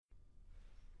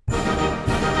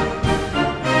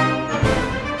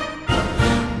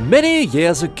Many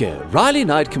years ago, Riley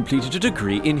Knight completed a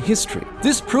degree in history.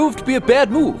 This proved to be a bad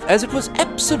move, as it was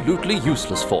absolutely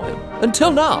useless for him.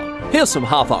 Until now. Here's some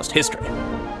half-assed history.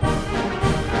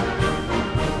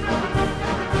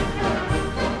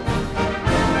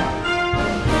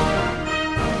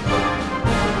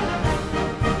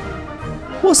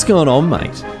 What's going on,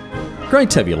 mate? Great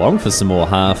to have you along for some more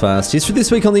half-assed history.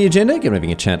 This week on the agenda, we're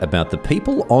having a chat about the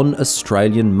people on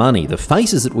Australian money, the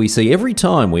faces that we see every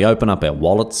time we open up our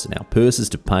wallets and our purses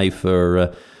to pay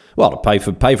for,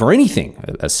 pay for anything.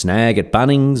 A snag at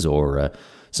Bunnings, or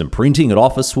some printing at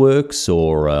Officeworks,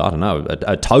 or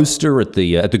a toaster at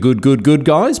the good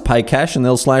guys. Pay cash and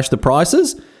they'll slash the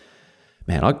prices.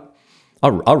 Man,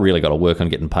 I really got to work on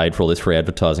getting paid for all this free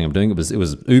advertising I'm doing. It was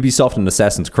Ubisoft and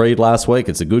Assassin's Creed last week.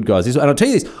 It's the good guys. And I'll tell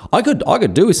you this, I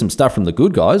could do with some stuff from the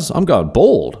good guys. I'm going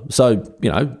bald, so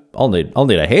I'll need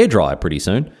a hairdryer pretty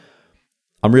soon.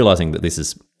 I'm realizing that this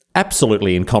is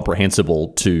absolutely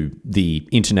incomprehensible to the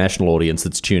international audience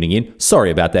that's tuning in.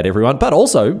 Sorry about that, everyone. But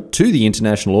also to the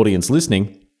international audience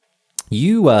listening,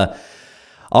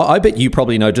 I bet you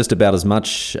probably know just about as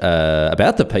much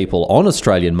about the people on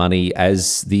Australian money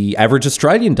as the average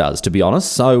Australian does, to be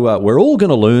honest. So we're all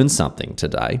going to learn something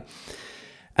today.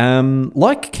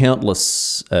 Like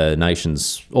countless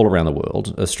nations all around the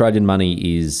world, Australian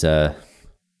money is,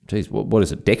 what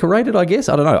is it, decorated, I guess?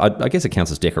 I don't know. I guess it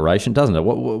counts as decoration, doesn't it?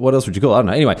 What else would you call it? I don't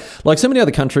know. Anyway, like so many other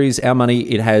countries, our money,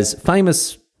 it has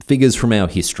famous figures from our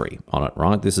history on it,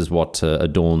 right? This is what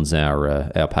adorns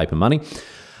our paper money.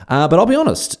 But I'll be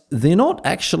honest, they're not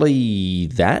actually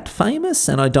that famous,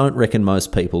 and I don't reckon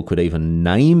most people could even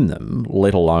name them,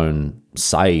 let alone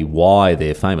say why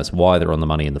they're famous, why they're on the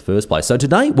money in the first place. So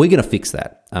today, we're going to fix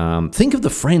that. Think of the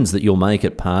friends that you'll make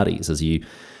at parties as you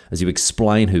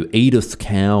explain who Edith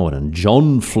Cowan and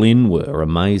John Flynn were.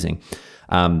 Amazing.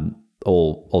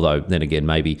 Although, then again,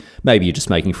 maybe you're just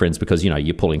making friends because,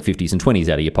 you're pulling 50s and 20s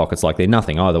out of your pockets like they're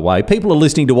nothing. Either way, people are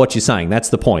listening to what you're saying. That's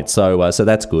the point. So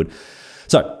that's good.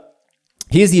 So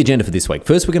here's the agenda for this week.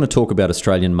 First, we're going to talk about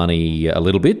Australian money a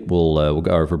little bit. We'll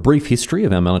go over a brief history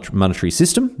of our monetary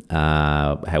system,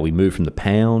 how we moved from the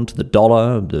pound to the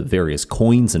dollar, the various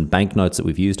coins and banknotes that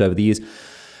we've used over the years.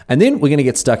 And then we're going to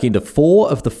get stuck into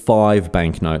 4 of the 5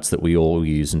 banknotes that we all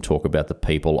use and talk about the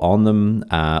people on them.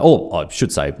 Or I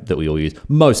should say that we all use.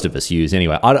 Most of us use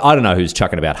anyway. I don't know who's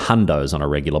chucking about hundos on a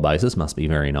regular basis. Must be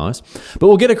very nice. But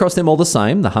we'll get across them all the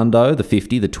same. The hundo, the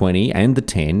 50, the 20 and the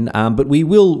 10. But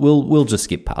we'll just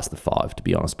skip past the 5, to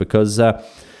be honest, because...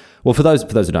 for those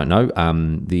who don't know,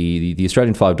 the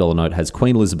Australian $5 note has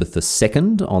Queen Elizabeth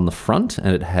II on the front,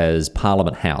 and it has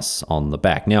Parliament House on the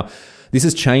back. Now, this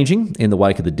is changing in the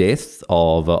wake of the death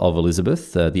of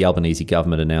Elizabeth. The Albanese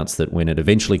government announced that when it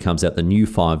eventually comes out, the new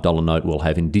 $5 note will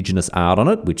have Indigenous art on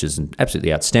it, which is an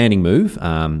absolutely outstanding move.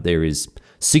 There is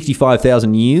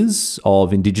 65,000 years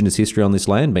of Indigenous history on this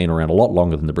land, been around a lot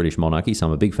longer than the British monarchy, so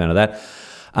I'm a big fan of that.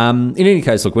 In any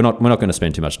case, look, we're not going to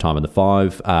spend too much time on the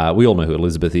 5. We all know who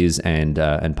Elizabeth is, and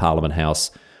Parliament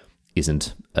House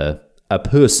isn't a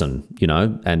person,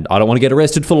 and I don't want to get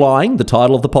arrested for lying. The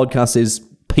title of the podcast is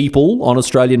People on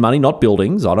Australian Money, not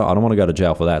buildings. I don't want to go to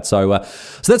jail for that. So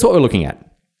that's what we're looking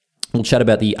at. We'll chat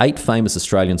about the 8 famous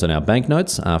Australians on our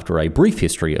banknotes after a brief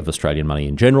history of Australian money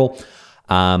in general.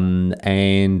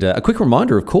 And a quick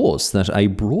reminder, of course, that a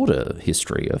broader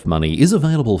history of money is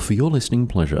available for your listening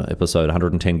pleasure. Episode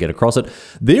 110, get across it.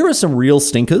 There are some real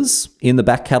stinkers in the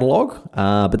back catalogue,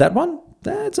 but that one,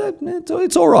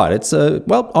 it's all right. It's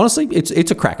honestly,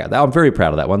 it's a cracker. I'm very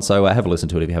proud of that one, so have a listen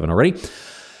to it if you haven't already.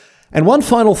 And one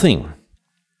final thing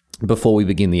before we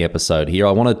begin the episode here,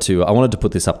 I wanted to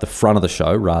put this up the front of the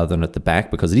show rather than at the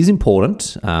back, because it is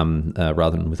important.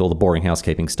 Rather than with all the boring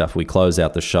housekeeping stuff we close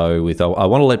out the show with, I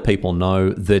want to let people know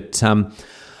that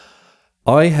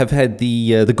I have had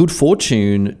the good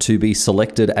fortune to be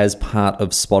selected as part of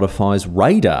Spotify's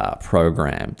Radar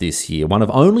program this year. One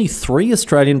of only 3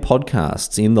 Australian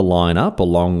podcasts in the lineup,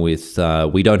 along with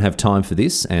We Don't Have Time for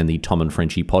This and the Tom and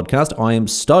Frenchie podcast. I am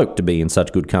stoked to be in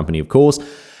such good company, of course.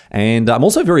 And I'm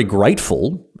also very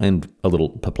grateful and a little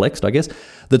perplexed, I guess,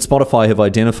 that Spotify have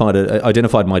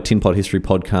identified my Tin Pot History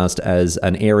podcast as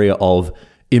an area of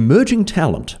emerging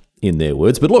talent, in their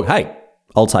words. But look, hey,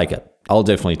 I'll take it. I'll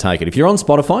definitely take it. If you're on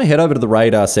Spotify, head over to the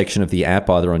Radar section of the app,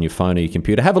 either on your phone or your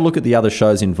computer. Have a look at the other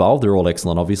shows involved. They're all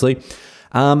excellent, obviously.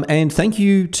 And thank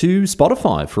you to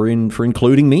Spotify for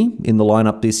including me in the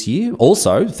lineup this year.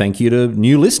 Also, thank you to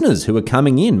new listeners who are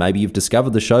coming in. Maybe you've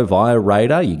discovered the show via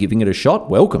Radar. You're giving it a shot.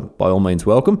 Welcome. By all means,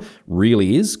 welcome.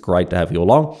 Really is great to have you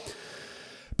along.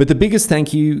 But the biggest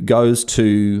thank you goes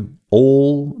to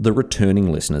all the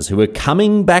returning listeners who are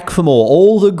coming back for more,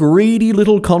 all the greedy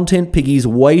little content piggies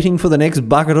waiting for the next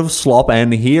bucket of slop,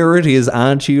 and here it is,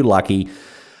 aren't you lucky?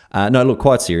 No, look,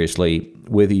 quite seriously,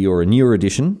 whether you're a newer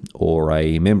edition or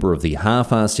a member of the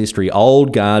Half-Assed History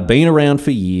old guard, been around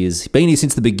for years, been here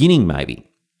since the beginning maybe,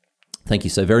 thank you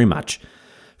so very much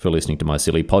for listening to my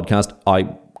silly podcast. I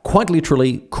quite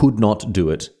literally could not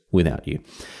do it without you.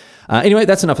 Anyway,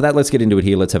 that's enough of that. Let's get into it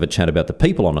here. Let's have a chat about the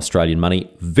people on Australian money.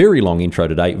 Very long intro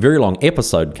today, very long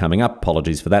episode coming up.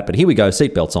 Apologies for that. But here we go.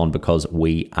 Seatbelts on because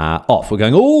we are off. We're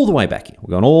going all the way back here.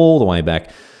 We're going all the way back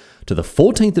to the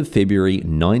 14th of February,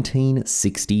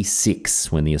 1966,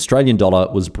 when the Australian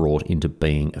dollar was brought into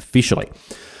being officially.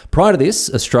 Prior to this,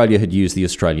 Australia had used the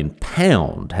Australian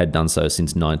pound, had done so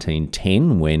since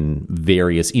 1910, when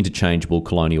various interchangeable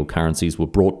colonial currencies were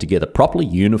brought together properly,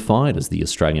 unified as the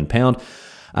Australian pound.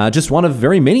 Just one of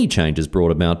very many changes brought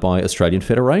about by Australian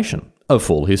Federation, a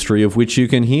full history of which you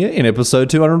can hear in episode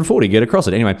 240. Get across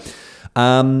it. Anyway,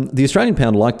 the Australian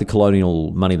pound, like the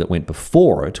colonial money that went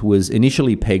before it, was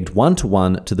initially pegged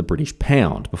 1-to-1 to the British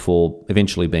pound before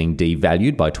eventually being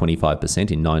devalued by 25%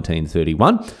 in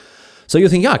 1931. So you're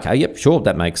thinking, okay, yep, sure,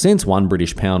 that makes sense. One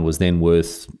British pound was then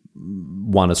worth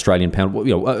one Australian pound,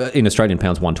 in Australian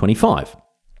pounds, 1.25.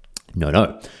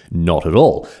 No, not at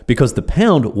all, because the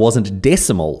pound wasn't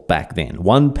decimal back then.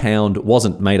 £1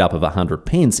 wasn't made up of 100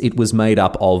 pence, it was made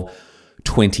up of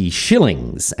 20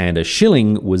 shillings, and a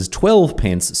shilling was 12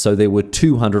 pence, so there were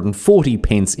 240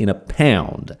 pence in a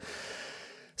pound.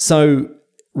 So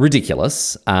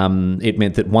ridiculous. It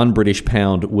meant that one British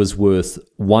pound was worth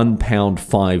 £1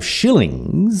 5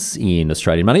 shillings in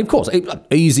Australian money. Of course,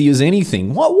 easy as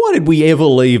anything. Why did we ever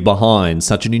leave behind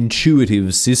such an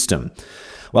intuitive system?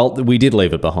 Well, we did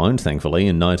leave it behind, thankfully,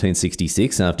 in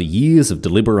 1966, after years of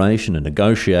deliberation and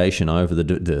negotiation over the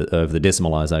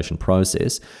decimalisation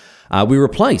process. We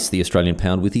replaced the Australian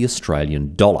pound with the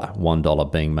Australian dollar,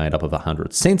 $1 being made up of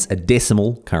 100 cents, a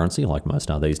decimal currency, like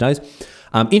most are these days.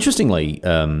 Interestingly,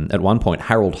 at one point,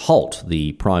 Harold Holt,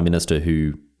 the Prime Minister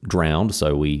who drowned,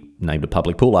 so we named a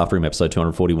public pool after him, episode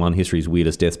 241, History's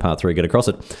Weirdest Deaths, Part 3, get across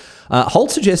it. Holt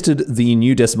suggested the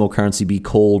new decimal currency be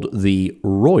called the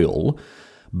Royal,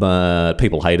 but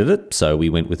people hated it, so we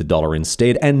went with the dollar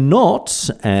instead, and not,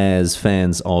 as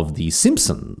fans of The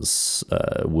Simpsons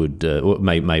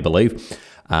may believe,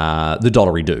 the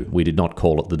dollary-do. We did not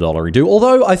call it the dollary-do,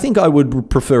 although I think I would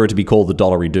prefer it to be called the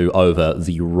dollary-do over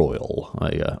the Royal.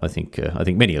 I think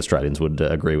many Australians would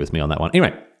agree with me on that one.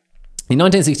 Anyway, in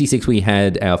 1966, we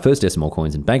had our first decimal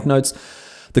coins and banknotes.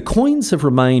 The coins have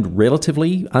remained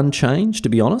relatively unchanged, to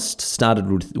be honest.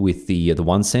 Started with the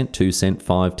 1 cent, 2 cent,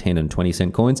 5, 10 and 20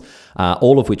 cent coins,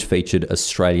 all of which featured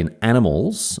Australian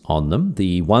animals on them.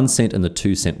 The 1 cent and the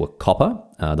 2 cent were copper.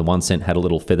 The 1 cent had a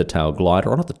little feather-tailed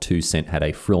glider on it. The 2 cent had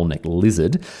a frill-neck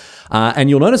lizard. And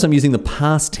you'll notice I'm using the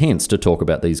past tense to talk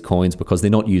about these coins because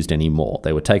they're not used anymore.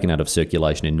 They were taken out of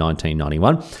circulation in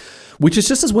 1991. Which is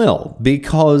just as well,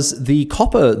 because the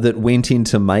copper that went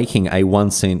into making a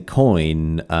 1 cent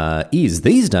coin is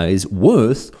these days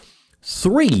worth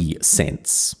 3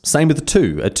 cents. Same with the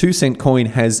 2. A 2 cent coin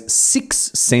has 6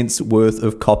 cents worth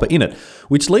of copper in it,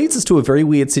 which leads us to a very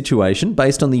weird situation.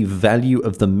 Based on the value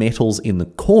of the metals in the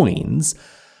coins,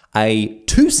 a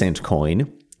 2 cent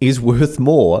coin is worth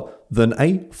more than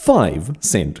a 5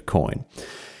 cent coin.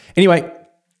 Anyway,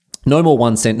 no more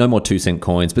 1 cent, no more 2 cent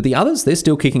coins, but the others, they're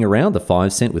still kicking around. The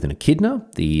 5 cent with an echidna,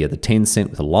 the 10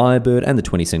 cent with a lyrebird, and the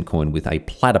 20 cent coin with a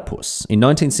platypus. In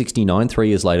 1969, 3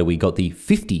 years later, we got the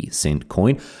 50 cent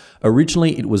coin.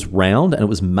 Originally, it was round and it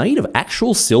was made of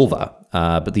actual silver,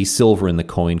 but the silver in the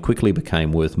coin quickly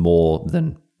became worth more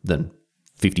than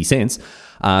 50 cents.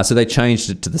 So they changed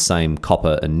it to the same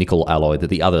copper and nickel alloy that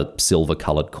the other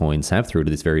silver-coloured coins have through to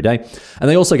this very day. And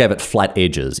they also gave it flat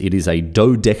edges. It is a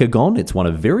dodecagon. It's one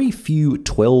of very few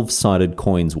 12-sided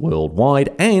coins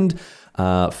worldwide. And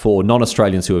for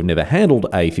non-Australians who have never handled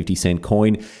a 50-cent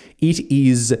coin, it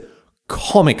is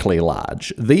comically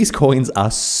large. These coins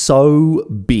are so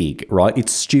big, right?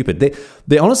 It's stupid.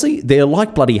 They're honestly, they're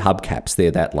like bloody hubcaps. They're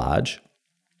that large.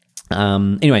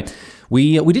 Anyway,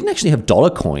 we didn't actually have dollar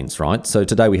coins, right? So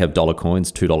today we have dollar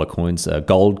coins, $2 coins,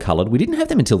 gold-coloured. We didn't have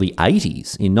them until the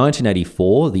 80s. In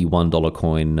 1984, the $1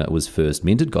 coin was first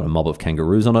minted, got a mob of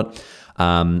kangaroos on it.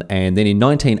 And then in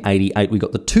 1988, we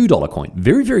got the $2 coin.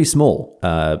 Very, very small.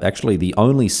 Actually, the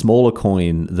only smaller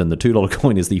coin than the $2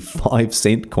 coin is the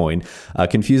 5-cent coin.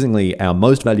 Confusingly, our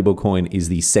most valuable coin is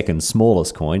the second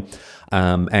smallest coin.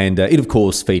 And it, of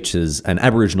course, features an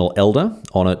Aboriginal elder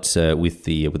on it with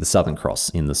the Southern Cross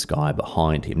in the sky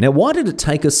behind him. Now, why did it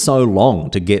take us so long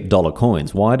to get dollar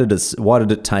coins? Why did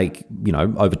it take,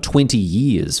 over 20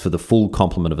 years for the full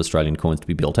complement of Australian coins to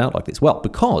be built out like this? Well,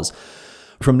 because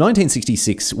from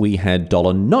 1966, we had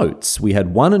dollar notes. We had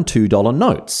 $1 and $2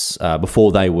 notes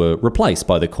before they were replaced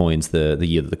by the coins. The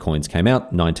year that the coins came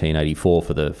out, 1984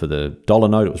 for the dollar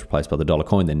note, it was replaced by the dollar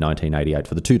coin. Then 1988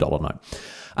 for the $2 note.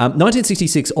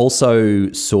 1966 also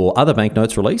saw other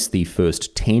banknotes released, the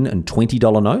first $10 and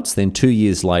 $20 notes. Then 2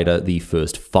 years later, the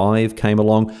first 5 came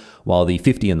along, while the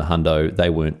 50 and the hundo, they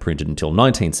weren't printed until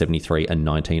 1973 and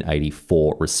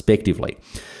 1984, respectively.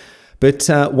 But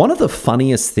one of the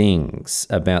funniest things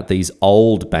about these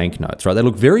old banknotes, right, they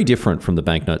look very different from the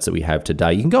banknotes that we have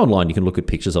today. You can go online, you can look at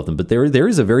pictures of them, but there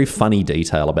is a very funny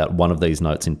detail about one of these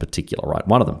notes in particular, right?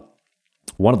 One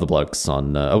of the blokes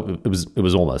on it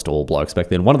was almost all blokes back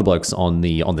then. One of the blokes on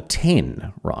the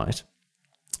 10, right?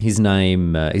 His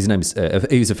name's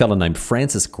he's a fellow named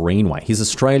Francis Greenway. He's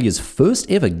Australia's first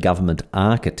ever government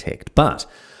architect, but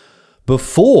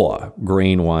before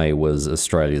Greenway was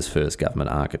Australia's first government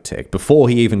architect, before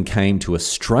he even came to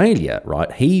Australia,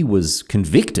 right, he was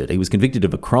convicted. He was convicted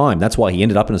of a crime. That's why he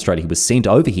ended up in Australia. He was sent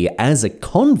over here as a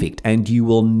convict, and you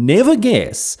will never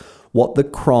guess what the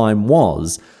crime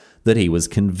was that he was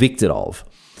convicted of.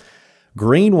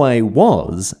 Greenway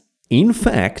was, in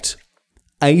fact,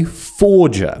 a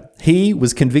forger. He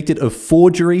was convicted of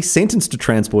forgery, sentenced to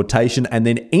transportation, and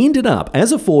then ended up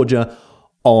as a forger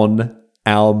on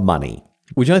our money,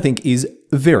 which I think is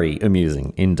very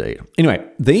amusing indeed. Anyway,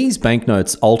 these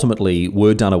banknotes ultimately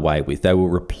were done away with. They were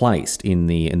replaced in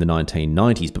the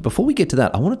 1990s. But before we get to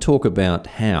that, I want to talk about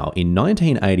how in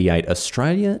 1988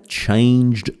 Australia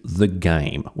changed the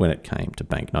game when it came to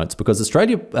banknotes, because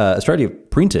Australia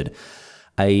printed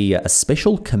a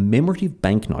special commemorative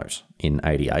banknote in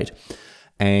 88.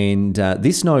 And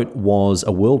this note was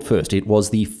a world first. It was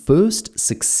the first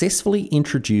successfully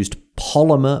introduced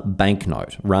polymer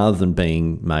banknote rather than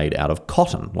being made out of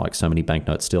cotton, like so many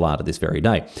banknotes still are to this very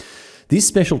day. This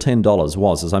special $10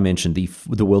 was, as I mentioned,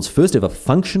 the world's first ever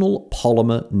functional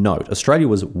polymer note. Australia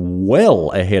was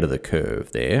well ahead of the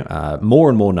curve there. More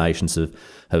and more nations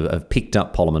have picked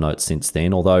up polymer notes since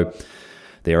then, although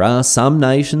there are some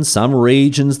nations, some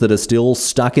regions that are still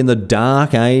stuck in the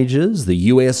dark ages. The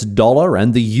US dollar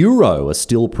and the euro are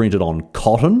still printed on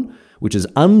cotton, which is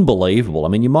unbelievable. I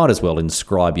mean, you might as well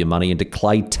inscribe your money into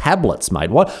clay tablets, mate.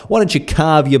 Why don't you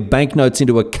carve your banknotes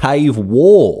into a cave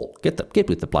wall? Get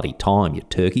with the bloody time, you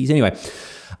turkeys. Anyway,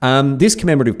 this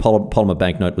commemorative polymer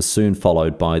banknote was soon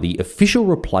followed by the official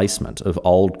replacement of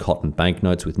old cotton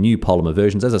banknotes with new polymer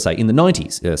versions, as I say, in the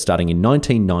 90s, starting in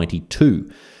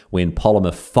 1992. When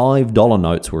polymer $5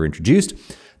 notes were introduced,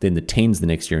 then the 10s the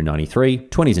next year in 93,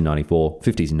 20s in 94,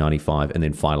 50s in 95, and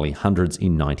then finally hundreds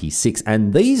in 96.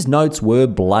 And these notes were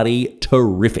bloody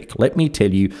terrific, let me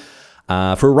tell you,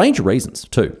 for a range of reasons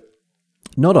too.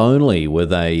 Not only were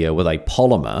they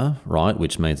polymer, right,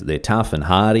 which means that they're tough and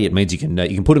hardy. It means you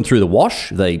can put them through the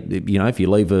wash. If you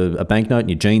leave a banknote in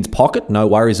your jeans pocket, no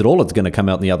worries at all. It's going to come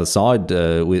out on the other side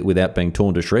without being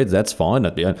torn to shreds. That's fine.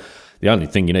 The only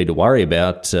thing you need to worry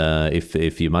about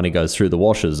if your money goes through the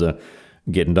wash is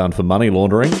getting done for money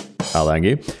laundering. Oh, thank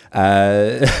you.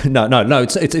 No.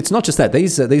 It's not just that.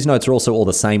 These notes are also all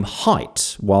the same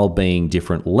height while being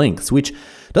different lengths, which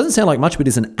doesn't sound like much, but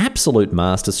is an absolute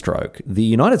masterstroke. The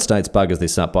United States buggers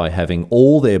this up by having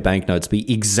all their banknotes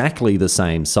be exactly the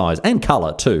same size and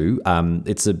color too.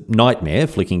 It's a nightmare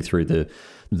flicking through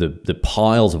the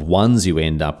piles of ones you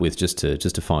end up with just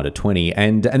to find a 20.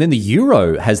 And then the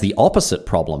euro has the opposite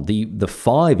problem. The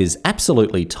 5 is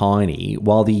absolutely tiny,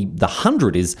 while the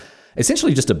 100 is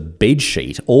essentially just a bed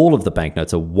sheet. All of the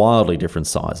banknotes are wildly different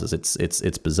sizes.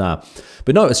 It's bizarre.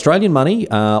 But no, Australian money,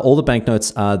 all the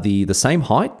banknotes are the same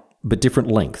height, but different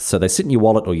lengths. So they sit in your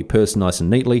wallet or your purse nice and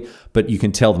neatly, but you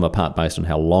can tell them apart based on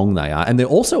how long they are. And they're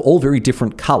also all very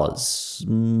different colours,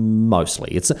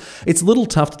 mostly. It's a little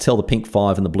tough to tell the pink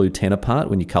 5 and the blue 10 apart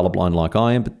when you're colourblind like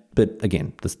I am, but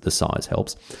again, the size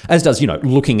helps. As does,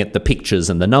 looking at the pictures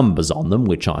and the numbers on them,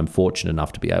 which I'm fortunate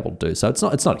enough to be able to do. So it's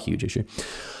not a huge issue.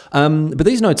 But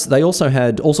these notes, they also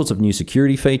had all sorts of new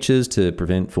security features to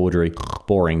prevent forgery.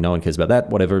 Boring, no one cares about that,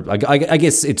 whatever. I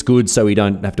guess it's good so we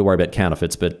don't have to worry about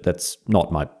counterfeits, but that's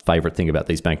not my favourite thing about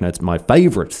these banknotes. My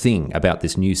favourite thing about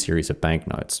this new series of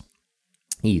banknotes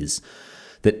is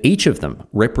that each of them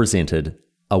represented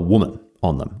a woman.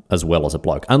 on them, as well as a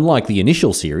bloke. Unlike the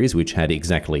initial series, which had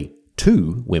exactly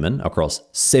 2 women across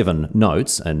 7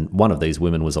 notes, and one of these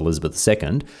women was Elizabeth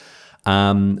II.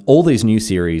 All these new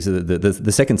series,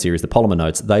 the second series, the polymer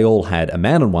notes, they all had a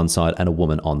man on one side and a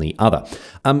woman on the other.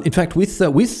 In fact, with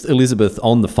Elizabeth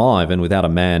on the 5 and without a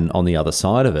man on the other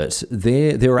side of it,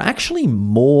 there are actually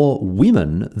more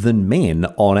women than men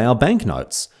on our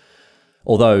banknotes.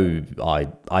 Although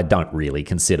I don't really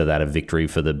consider that a victory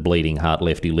for the bleeding heart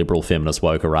lefty liberal feminist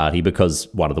wokerati, because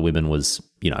one of the women was,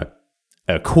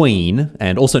 a queen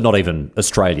and also not even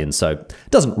Australian, so it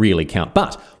doesn't really count.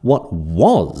 But what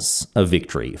was a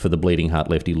victory for the bleeding heart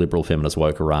lefty liberal feminist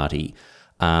wokerati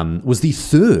was the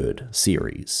 3rd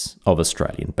series of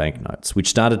Australian banknotes, which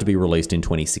started to be released in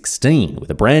 2016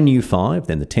 with a brand new 5,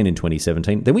 then the 10 in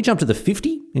 2017. Then we jumped to the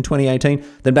 50 in 2018,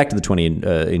 then back to the 20 in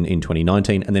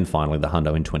 2019, and then finally the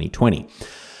hundo in 2020.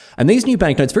 And these new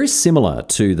banknotes, very similar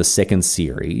to the second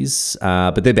series,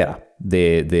 but they're better.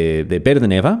 They're better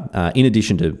than ever, in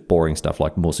addition to boring stuff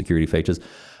like more security features.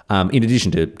 In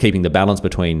addition to keeping the balance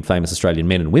between famous Australian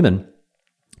men and women,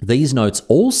 these notes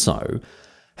also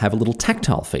have a little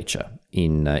tactile feature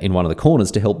in one of the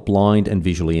corners to help blind and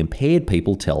visually impaired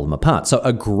people tell them apart. So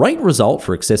a great result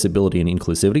for accessibility and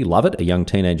inclusivity. Love it. A young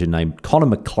teenager named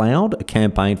Connor McLeod, a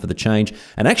campaign for the change,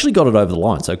 and actually got it over the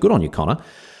line. So good on you, Connor.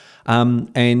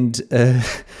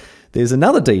 There's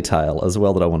another detail as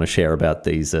well that I want to share about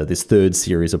this 3rd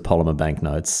series of polymer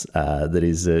banknotes that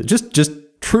is just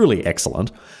truly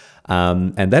excellent.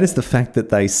 And that is the fact that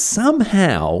they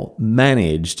somehow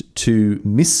managed to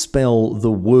misspell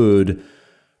the word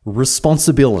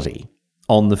responsibility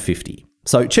on the 50.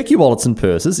 So check your wallets and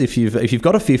purses. If you've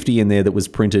got a 50 in there that was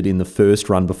printed in the first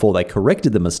run before they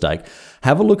corrected the mistake,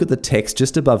 have a look at the text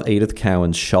just above Edith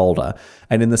Cowan's shoulder.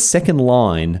 And in the second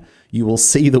line, you will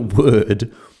see the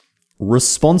word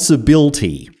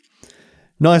responsibility.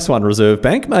 Nice one, Reserve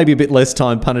Bank. Maybe a bit less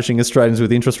time punishing Australians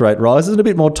with interest rate rises and a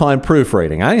bit more time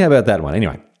proofreading, eh? How about that one?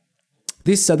 Anyway,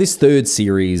 this 3rd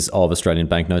series of Australian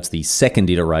banknotes, the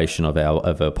second iteration of our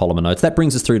polymer notes, that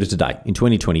brings us through to today, in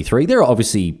 2023. There are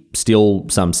obviously still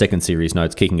some second series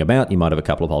notes kicking about. You might have a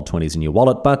couple of old 20s in your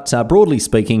wallet, but broadly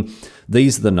speaking,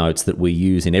 these are the notes that we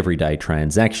use in everyday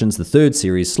transactions. The 3rd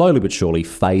series slowly but surely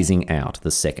phasing out the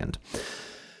second.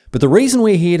 But the reason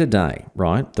we're here today,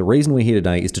 right? The reason we're here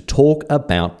today is to talk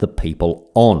about the people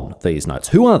on these notes.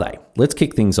 Who are they? Let's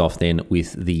kick things off then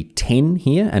with the 10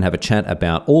 here and have a chat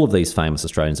about all of these famous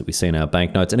Australians that we see in our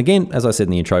banknotes. And again, as I said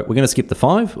in the intro, we're going to skip the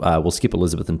 5. We'll skip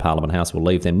Elizabeth and Parliament House. We'll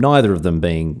leave them, neither of them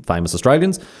being famous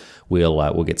Australians.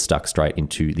 We'll get stuck straight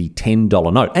into the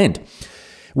 $10 note. And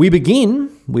we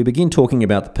begin talking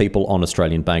about the people on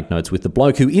Australian banknotes with the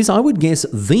bloke who is, I would guess,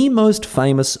 the most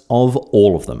famous of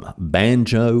all of them,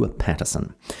 Banjo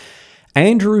Paterson.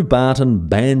 Andrew Barton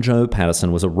Banjo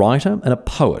Paterson was a writer and a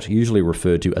poet, usually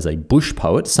referred to as a bush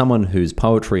poet, someone whose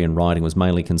poetry and writing was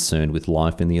mainly concerned with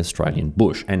life in the Australian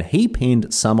bush. And he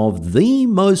penned some of the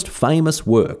most famous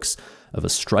works of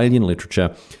Australian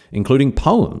literature, including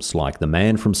poems like The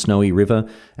Man from Snowy River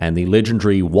and the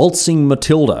legendary Waltzing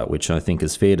Matilda, which I think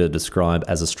is fair to describe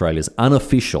as Australia's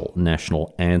unofficial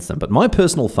national anthem. But my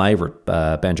personal favourite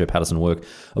Banjo Paterson work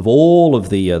of all of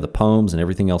the poems and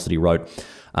everything else that he wrote,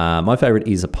 my favourite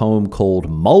is a poem called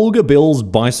Mulga Bill's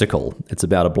Bicycle. It's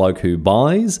about a bloke who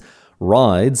buys,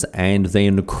 rides, and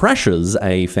then crashes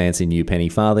a fancy new penny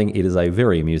farthing. It is a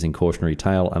very amusing cautionary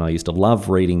tale, and I used to love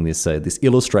reading this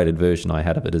illustrated version I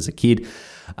had of it as a kid.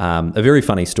 A very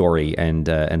funny story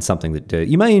and something that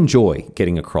you may enjoy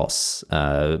getting across.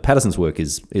 Paterson's work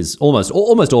is almost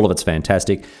all of it's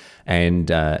fantastic. And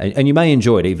you may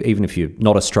enjoy it even if you're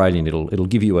not Australian. It'll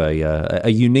give you a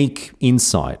unique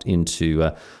insight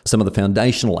into some of the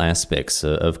foundational aspects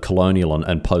of colonial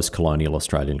and post-colonial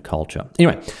Australian culture.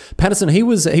 Anyway, Paterson, he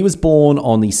was born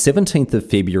on the 17th of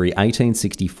February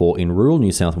 1864 in rural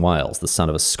New South Wales, the son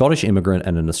of a Scottish immigrant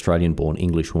and an Australian-born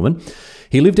Englishwoman.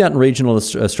 He lived out in regional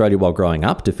Australia while growing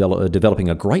up, developing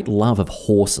a great love of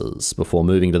horses before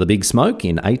moving to the Big Smoke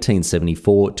in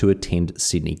 1874 to attend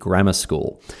Sydney Grammar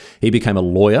School. He became a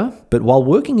lawyer, but while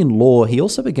working in law, he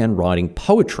also began writing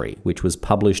poetry, which was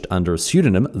published under a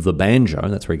pseudonym, The Banjo,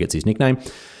 that's where he gets his nickname,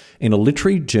 in a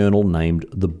literary journal named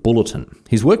The Bulletin.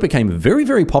 His work became very,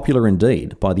 very popular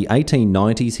indeed. By the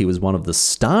 1890s, he was one of the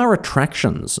star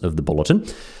attractions of The Bulletin.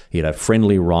 He had a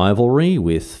friendly rivalry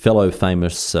with fellow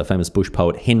famous bush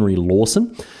poet Henry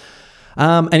Lawson.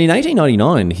 And in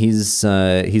 1899,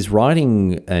 his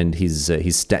writing and his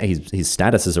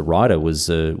status as a writer was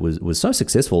so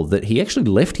successful that he actually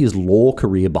left his law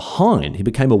career behind. He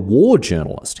became a war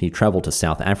journalist. He travelled to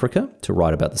South Africa to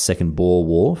write about the Second Boer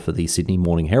War for the Sydney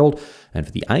Morning Herald and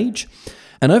for The Age.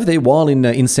 And over there, while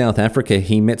in South Africa,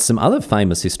 he met some other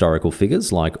famous historical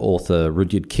figures like author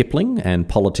Rudyard Kipling and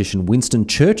politician Winston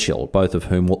Churchill, both of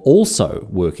whom were also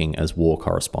working as war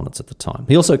correspondents at the time.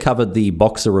 He also covered the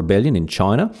Boxer Rebellion in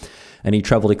China, and he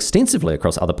travelled extensively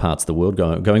across other parts of the world,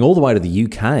 going all the way to the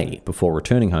UK before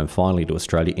returning home finally to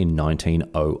Australia in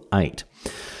 1908.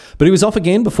 But he was off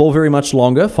again before very much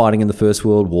longer, fighting in the First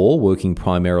World War, working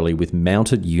primarily with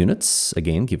mounted units,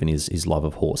 again, given his love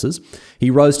of horses.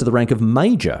 He rose to the rank of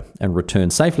Major and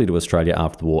returned safely to Australia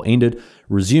after the war ended,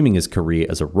 resuming his career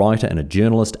as a writer and a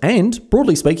journalist and,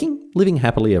 broadly speaking, living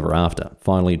happily ever after,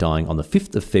 finally dying on the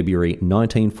 5th of February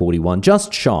 1941,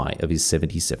 just shy of his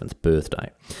 77th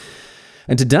birthday.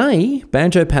 And today,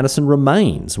 Banjo Paterson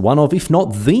remains one of, if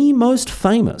not the most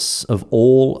famous of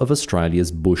all of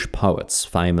Australia's bush poets,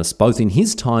 famous both in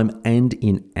his time and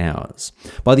in ours.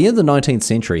 By the end of the 19th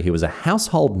century, he was a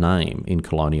household name in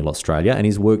colonial Australia, and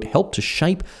his work helped to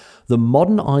shape the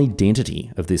modern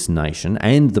identity of this nation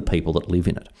and the people that live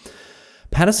in it.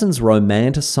 Paterson's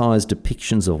romanticised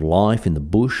depictions of life in the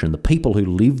bush and the people who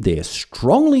lived there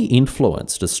strongly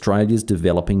influenced Australia's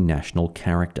developing national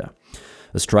character.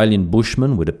 Australian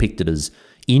bushmen were depicted as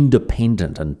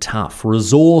independent and tough,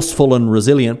 resourceful and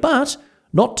resilient, but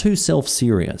not too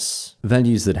self-serious.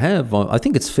 Values that have, I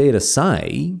think it's fair to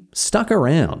say, stuck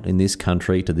around in this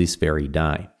country to this very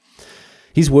day.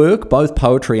 His work, both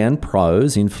poetry and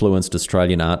prose, influenced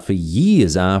Australian art for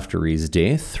years after his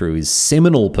death through his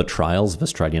seminal portrayals of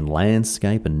Australian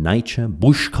landscape and nature,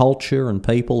 bush culture and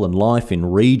people and life in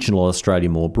regional Australia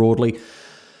more broadly.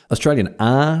 Australian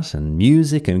art and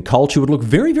music and culture would look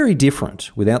very, very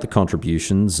different without the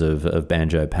contributions of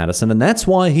Banjo Paterson, and that's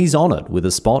why he's honoured with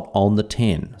a spot on the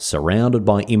 10, surrounded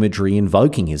by imagery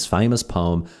invoking his famous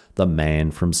poem, The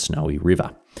Man from Snowy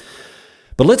River.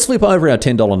 But let's flip over our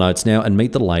 $10 notes now and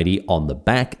meet the lady on the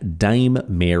back, Dame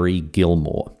Mary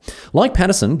Gilmore. Like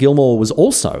Paterson, Gilmore was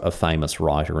also a famous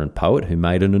writer and poet who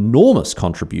made an enormous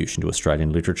contribution to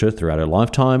Australian literature throughout her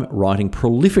lifetime, writing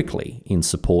prolifically in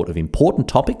support of important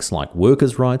topics like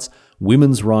workers' rights,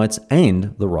 women's rights,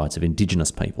 and the rights of Indigenous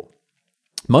people.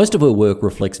 Most of her work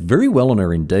reflects very well on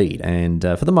her indeed, and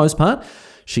for the most part,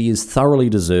 she is thoroughly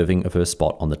deserving of her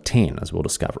spot on the 10, as we'll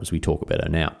discover as we talk about her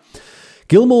now.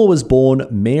 Gilmore was born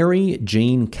Mary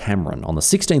Jean Cameron on the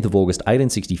 16th of August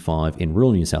 1865 in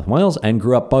rural New South Wales and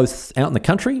grew up both out in the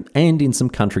country and in some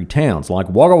country towns like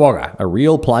Wagga Wagga, a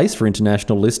real place for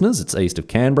international listeners. It's east of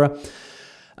Canberra.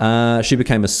 She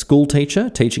became a school teacher,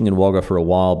 teaching in Wagga for a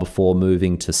while before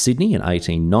moving to Sydney in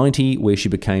 1890, where she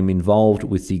became involved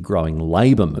with the growing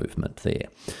labour movement there.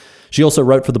 She also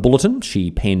wrote for the Bulletin.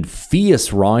 She penned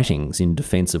fierce writings in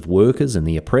defence of workers and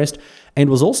the oppressed, and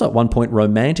was also at one point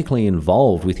romantically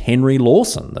involved with Henry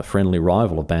Lawson, the friendly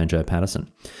rival of Banjo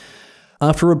Paterson.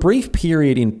 After a brief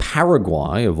period in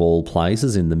Paraguay, of all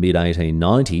places, in the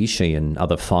mid-1890s, she and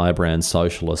other firebrand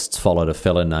socialists followed a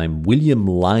fellow named William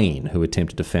Lane, who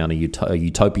attempted to found a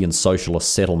utopian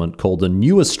socialist settlement called the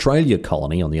New Australia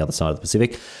Colony on the other side of the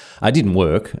Pacific. It didn't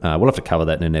work. We'll have to cover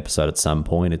that in an episode at some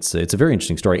point. It's a very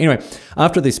interesting story. Anyway,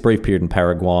 after this brief period in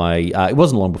Paraguay, it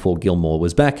wasn't long before Gilmore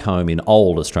was back home in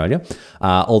old Australia,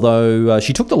 although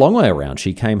she took the long way around.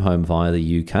 She came home via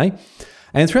the UK.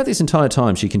 And throughout this entire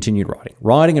time, she continued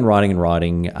writing.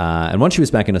 And once she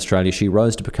was back in Australia, she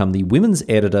rose to become the women's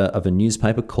editor of a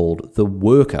newspaper called The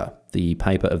Worker, the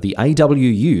paper of the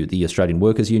AWU, the Australian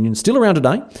Workers' Union, still around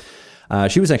today.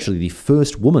 She was actually the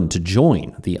first woman to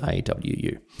join the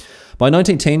AWU. By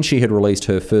 1910, she had released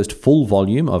her first full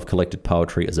volume of collected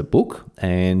poetry as a book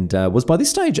and was by this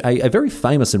stage a very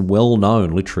famous and well-known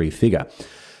literary figure.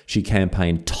 She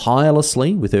campaigned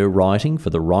tirelessly with her writing for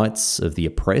the rights of the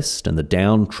oppressed and the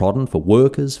downtrodden, for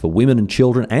workers, for women and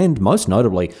children, and most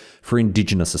notably for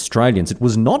Indigenous Australians. It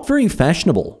was not very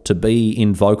fashionable to be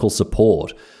in vocal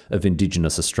support of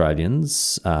Indigenous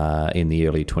Australians in the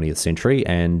early 20th century,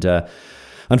 and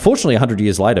unfortunately, 100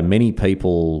 years later, many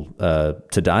people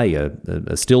today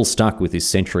are still stuck with this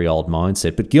century-old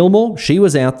mindset. But Gilmore, she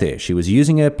was out there. She was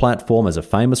using her platform as a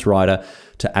famous writer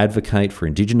to advocate for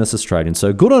Indigenous Australians.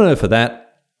 So good on her for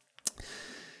that.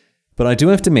 But I do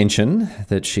have to mention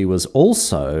that she was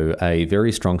also a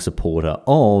very strong supporter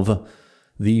of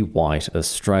the White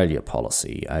Australia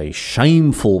policy, a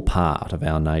shameful part of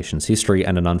our nation's history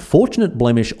and an unfortunate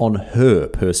blemish on her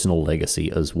personal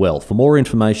legacy as well. For more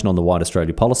information on the White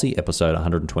Australia policy, episode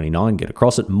 129, get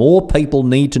across it. More people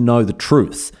need to know the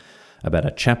truth about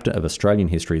a chapter of Australian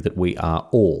history that we are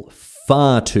all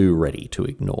far too ready to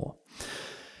ignore.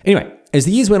 Anyway, as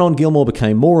the years went on, Gilmore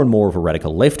became more and more of a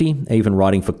radical lefty, even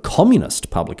writing for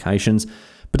communist publications.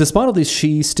 But despite all this,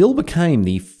 she still became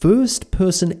the first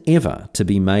person ever to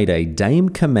be made a Dame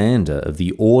Commander of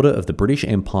the Order of the British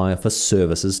Empire for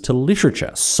services to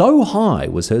literature. So high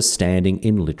was her standing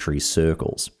in literary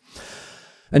circles.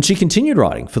 And she continued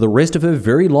writing for the rest of her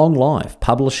very long life,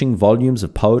 publishing volumes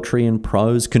of poetry and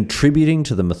prose, contributing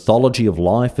to the mythology of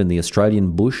life in the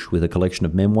Australian bush with a collection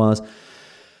of memoirs,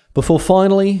 before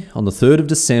finally, on the 3rd of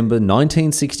December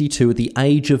 1962, at the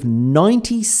age of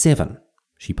 97,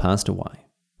 she passed away.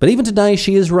 But even today,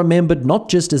 she is remembered not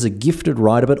just as a gifted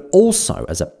writer, but also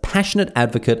as a passionate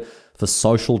advocate for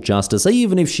social justice,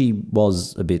 even if she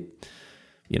was a bit,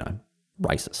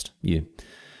 racist.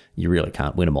 You really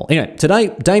can't win them all. Anyway,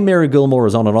 today, Dame Mary Gilmore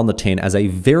is honoured on the 10 as a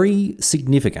very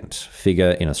significant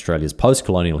figure in Australia's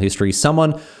post-colonial history,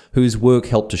 someone whose work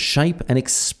helped to shape and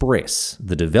express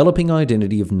the developing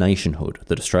identity of nationhood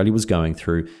that Australia was going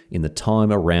through in the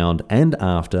time around and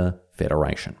after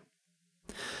Federation.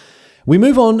 We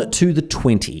move on to the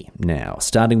 20 now,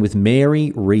 starting with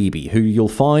Mary Reeby, who you'll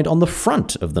find on the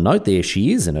front of the note. There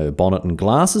she is in her bonnet and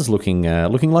glasses, looking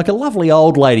like a lovely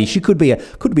old lady. She could be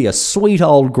a sweet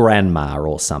old grandma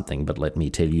or something, but let me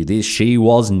tell you this, she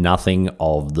was nothing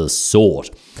of the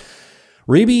sort.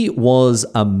 Reeby was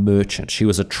a merchant. She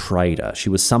was a trader. She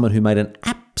was someone who made an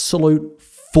absolute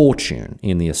fortune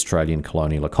in the Australian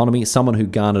colonial economy, someone who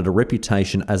garnered a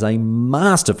reputation as a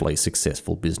masterfully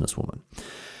successful businesswoman.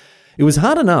 It was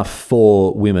hard enough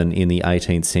for women in the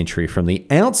 18th century from the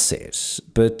outset,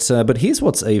 but here's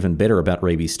what's even better about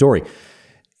Reeby's story.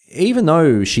 Even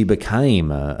though she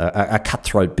became a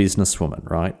cutthroat businesswoman,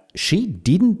 right, she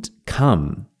didn't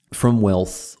come from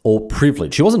wealth or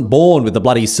privilege. She wasn't born with the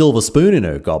bloody silver spoon in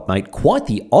her gob, mate. Quite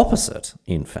the opposite,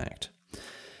 in fact.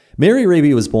 Mary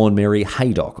Reeby was born Mary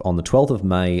Haydock on the 12th of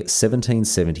May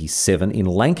 1777 in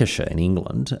Lancashire in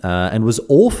England and was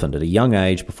orphaned at a young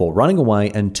age before running away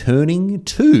and turning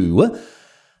to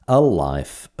a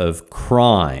life of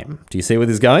crime. Do you see where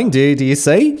this is going? Do you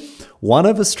see? One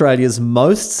of Australia's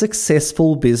most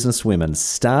successful businesswomen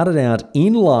started out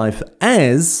in life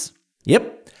as,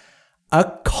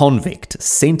 a convict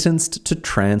sentenced to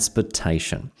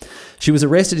transportation. She was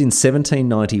arrested in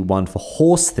 1791 for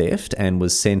horse theft and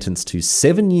was sentenced to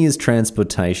 7 years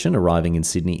transportation, arriving in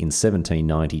Sydney in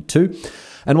 1792.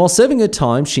 And while serving her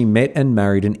time, she met and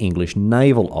married an English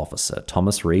naval officer,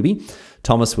 Thomas Reeby.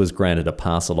 Thomas was granted a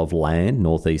parcel of land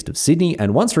northeast of Sydney,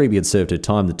 and once Reeby had served her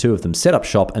time, the two of them set up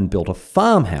shop and built a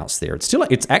farmhouse there.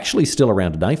 It's actually still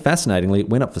around today. Fascinatingly, it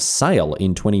went up for sale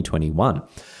in 2021.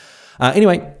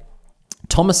 Anyway,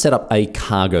 Thomas set up a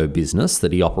cargo business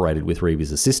that he operated with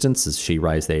Reeby's assistance as she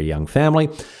raised their young family.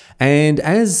 And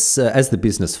as the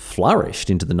business flourished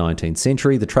into the 19th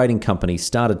century, the trading company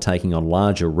started taking on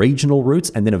larger regional routes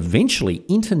and then eventually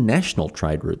international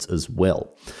trade routes as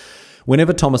well.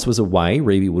 Whenever Thomas was away,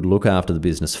 Reeby would look after the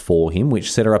business for him,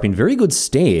 which set her up in very good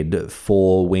stead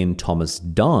for when Thomas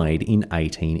died in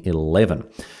 1811.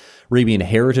 Reeby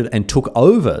inherited and took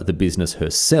over the business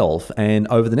herself, and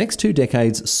over the next 2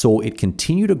 decades saw it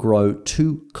continue to grow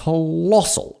to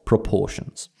colossal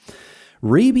proportions.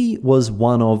 Reeby was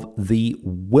one of the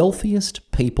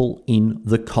wealthiest people in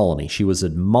the colony. She was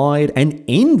admired and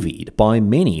envied by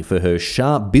many for her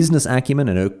sharp business acumen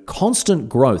and her constant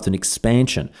growth and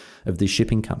expansion of the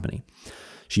shipping company.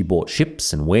 She bought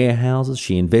ships and warehouses.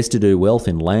 She invested her wealth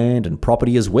in land and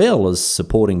property as well as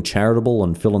supporting charitable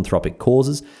and philanthropic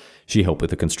causes. She helped with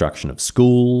the construction of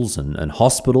schools and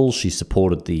hospitals. She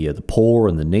supported the poor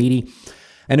and the needy.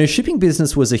 And her shipping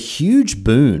business was a huge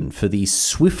boon for the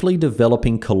swiftly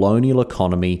developing colonial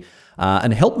economy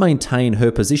and helped maintain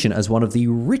her position as one of the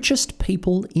richest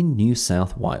people in New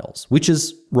South Wales, which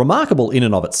is remarkable in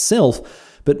and of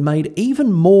itself, but made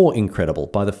even more incredible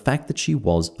by the fact that she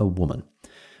was a woman.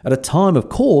 At a time, of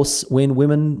course, when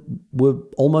women were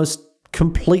almost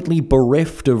completely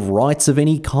bereft of rights of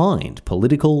any kind,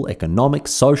 political, economic,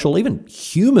 social, even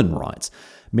human rights.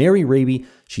 Mary Reeby,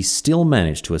 she still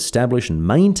managed to establish and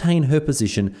maintain her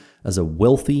position as a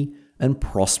wealthy and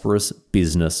prosperous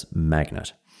business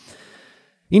magnate.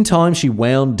 In time, she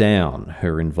wound down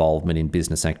her involvement in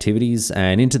business activities,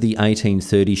 and into the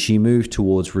 1830s she moved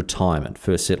towards retirement,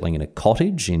 first settling in a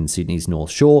cottage in Sydney's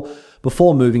North Shore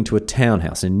before moving to a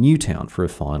townhouse in Newtown for her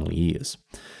final years.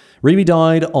 Reeby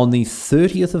died on the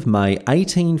 30th of May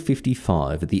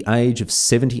 1855 at the age of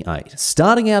 78,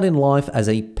 starting out in life as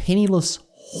a penniless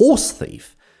horse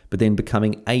thief, but then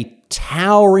becoming a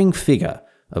towering figure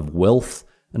of wealth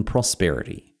and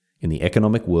prosperity in the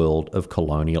economic world of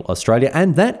colonial Australia,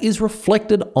 and that is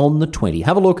reflected on the 20.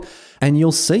 Have a look and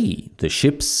you'll see the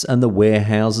ships and the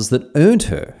warehouses that earned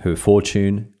her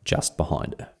fortune just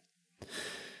behind her.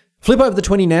 Flip over the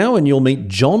 20 now and you'll meet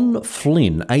John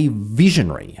Flynn, a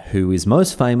visionary who is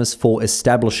most famous for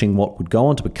establishing what would go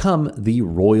on to become the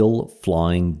Royal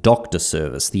Flying Doctor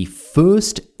Service, the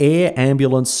first air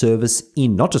ambulance service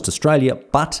in not just Australia,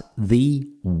 but the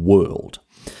world.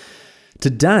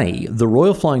 Today, the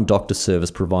Royal Flying Doctor Service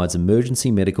provides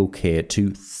emergency medical care to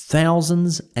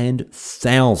thousands and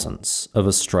thousands of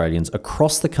Australians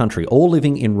across the country, all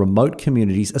living in remote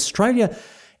communities. Australia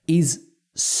is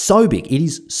so big. It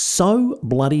is so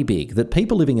bloody big that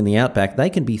people living in the outback, they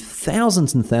can be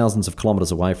thousands and thousands of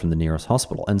kilometres away from the nearest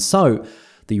hospital. And so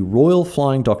the Royal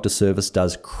Flying Doctor Service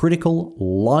does critical,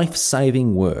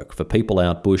 life-saving work for people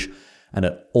out bush, and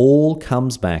it all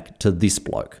comes back to this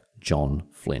bloke, John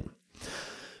Flynn.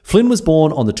 Flynn was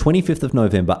born on the 25th of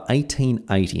November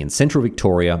 1880 in central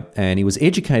Victoria, and he was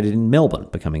educated in Melbourne,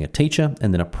 becoming a teacher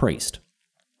and then a priest.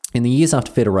 In the years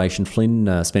after Federation,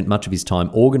 Flynn spent much of his time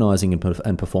organising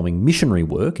and performing missionary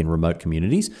work in remote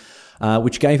communities,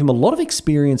 which gave him a lot of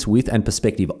experience with and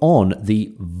perspective on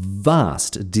the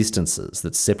vast distances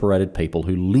that separated people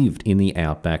who lived in the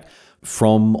outback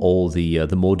from all the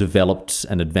more developed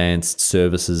and advanced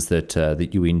services that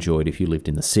you enjoyed if you lived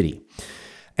in the city.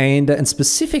 And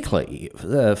specifically,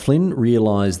 Flynn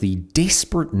realised the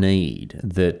desperate need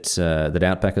that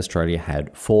Outback Australia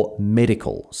had for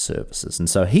medical services. And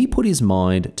so he put his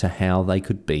mind to how they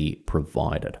could be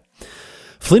provided.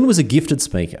 Flynn was a gifted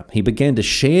speaker. He began to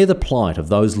share the plight of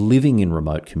those living in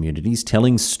remote communities,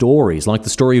 telling stories like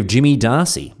the story of Jimmy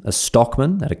Darcy, a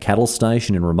stockman at a cattle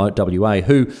station in remote WA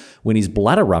who, when his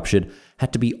bladder ruptured,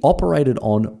 had to be operated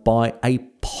on by a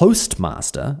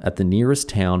postmaster at the nearest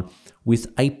town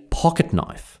with a pocket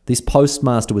knife. This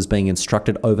postmaster was being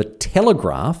instructed over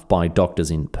telegraph by doctors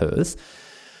in Perth.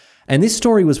 And this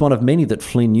story was one of many that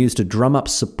Flynn used to drum up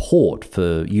support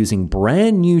for using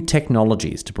brand new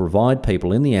technologies to provide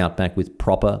people in the outback with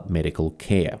proper medical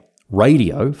care.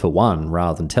 Radio, for one,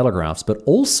 rather than telegraphs, but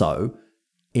also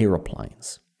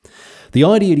aeroplanes. The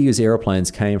idea to use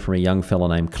aeroplanes came from a young fellow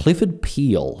named Clifford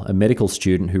Peel, a medical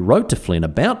student who wrote to Flynn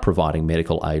about providing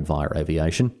medical aid via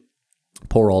aviation.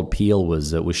 Poor old Peel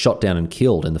was shot down and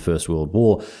killed in the First World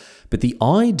War, but the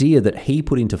idea that he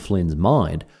put into Flynn's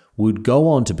mind would go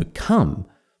on to become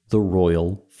the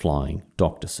Royal Flying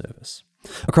Doctor Service.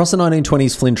 Across the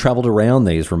 1920s, Flynn travelled around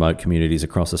these remote communities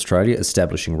across Australia,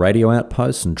 establishing radio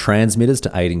outposts and transmitters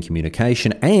to aid in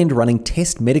communication and running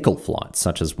test medical flights,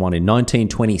 such as one in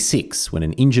 1926 when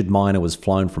an injured miner was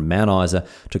flown from Mount Isa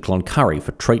to Cloncurry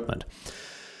for treatment.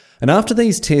 And after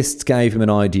these tests gave him an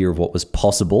idea of what was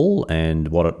possible and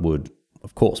what it would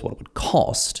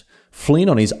cost, Flynn,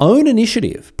 on his own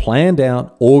initiative, planned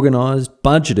out, organised,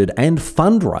 budgeted and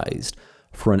fundraised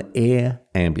for an air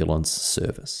ambulance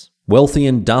service. Wealthy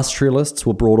industrialists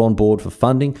were brought on board for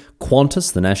funding.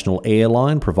 Qantas, the national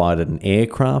airline, provided an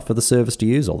aircraft for the service to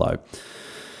use, although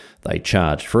they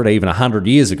charged for it. Even 100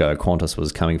 years ago, Qantas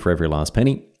was coming for every last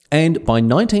penny. And by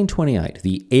 1928,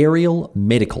 the Aerial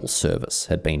Medical Service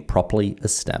had been properly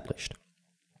established.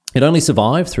 It only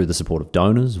survived through the support of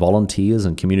donors, volunteers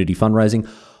and community fundraising,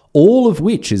 all of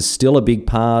which is still a big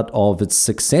part of its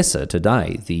successor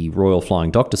today, the Royal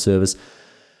Flying Doctor Service.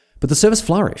 But the service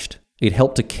flourished. It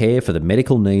helped to care for the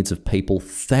medical needs of people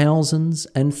thousands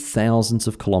and thousands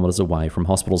of kilometres away from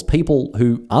hospitals, people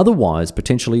who otherwise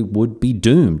potentially would be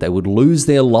doomed. They would lose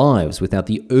their lives without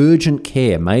the urgent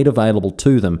care made available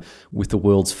to them with the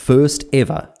world's first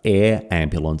ever air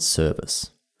ambulance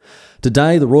service.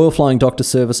 Today, the Royal Flying Doctor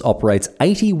Service operates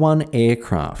 81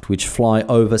 aircraft which fly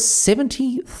over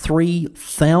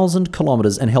 73,000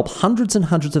 kilometres and help hundreds and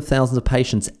hundreds of thousands of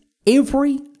patients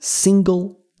every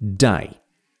single day.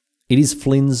 It is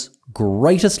Flynn's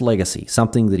greatest legacy,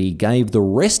 something that he gave the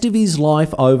rest of his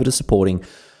life over to supporting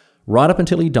right up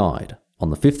until he died on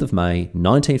the 5th of May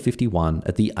 1951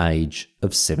 at the age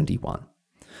of 71.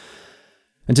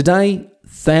 And today,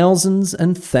 thousands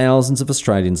and thousands of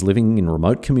Australians living in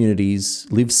remote communities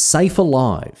live safer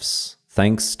lives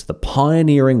thanks to the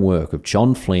pioneering work of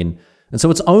John Flynn, and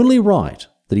so it's only right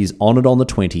that he's honoured on the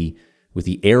 20 with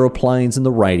the aeroplanes and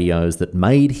the radios that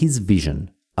made his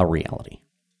vision a reality.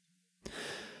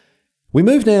 We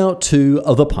move now to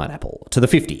the pineapple, to the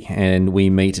 50, and we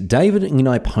meet David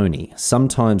Unaipon,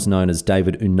 sometimes known as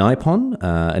David Unaipon,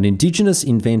 an Indigenous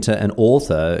inventor and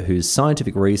author whose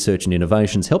scientific research and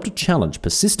innovations helped to challenge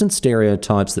persistent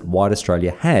stereotypes that white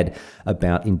Australia had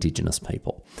about Indigenous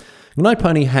people.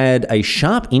 Unaipon had a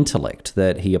sharp intellect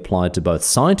that he applied to both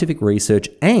scientific research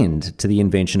and to the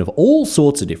invention of all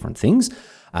sorts of different things,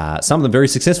 some of them very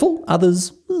successful,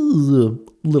 others a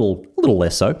little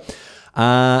less so.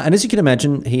 And as you can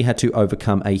imagine, he had to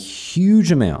overcome a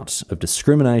huge amount of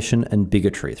discrimination and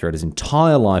bigotry throughout his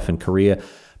entire life and career,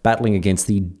 battling against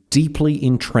the deeply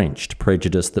entrenched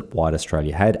prejudice that white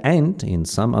Australia had, and in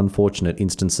some unfortunate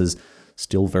instances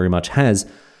still very much has,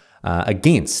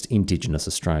 against Indigenous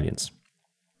Australians.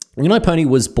 Goodnight Pony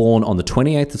was born on the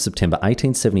 28th of September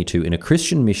 1872 in a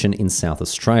Christian mission in South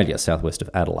Australia, southwest of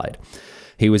Adelaide.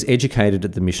 He was educated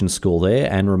at the mission school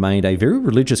there and remained a very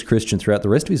religious Christian throughout the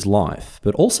rest of his life,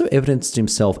 but also evidenced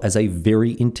himself as a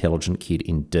very intelligent kid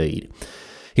indeed.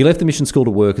 He left the mission school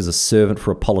to work as a servant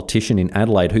for a politician in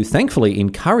Adelaide who thankfully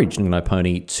encouraged Goodnight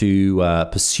Pony to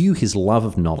pursue his love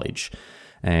of knowledge.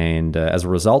 And as a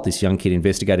result, this young kid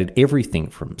investigated everything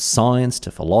from science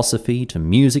to philosophy to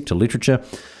music to literature.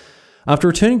 After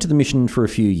returning to the mission for a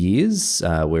few years,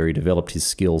 where he developed his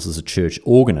skills as a church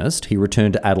organist, he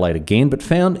returned to Adelaide again, but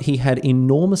found he had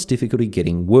enormous difficulty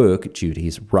getting work due to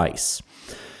his race.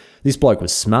 This bloke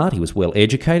was smart, he was well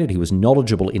educated, he was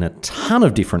knowledgeable in a ton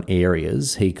of different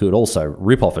areas. He could also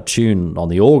rip off a tune on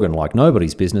the organ like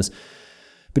nobody's business,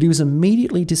 but he was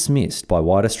immediately dismissed by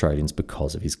white Australians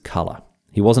because of his colour.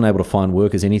 He wasn't able to find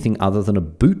work as anything other than a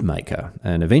bootmaker,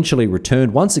 and eventually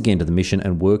returned once again to the mission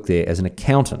and worked there as an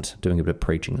accountant, doing a bit of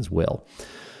preaching as well.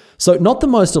 So not the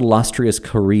most illustrious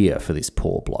career for this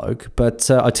poor bloke,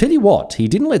 but I tell you what, he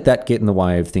didn't let that get in the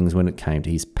way of things when it came to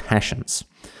his passions.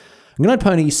 Goodnight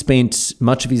Pony spent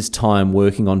much of his time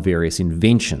working on various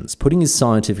inventions, putting his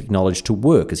scientific knowledge to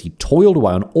work as he toiled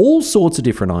away on all sorts of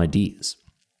different ideas.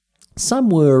 Some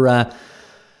were a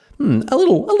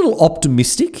little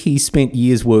optimistic. He spent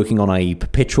years working on a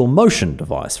perpetual motion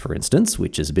device, for instance,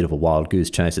 which is a bit of a wild goose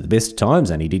chase at the best of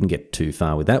times, and he didn't get too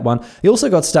far with that one. He also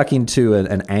got stuck into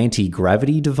an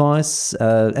anti-gravity device,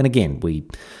 and again,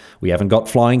 we haven't got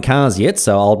flying cars yet,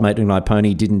 so old mate Goodnight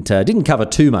Pony didn't cover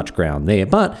too much ground there,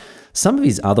 but some of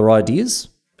his other ideas,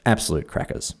 absolute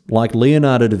crackers. Like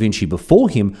Leonardo da Vinci before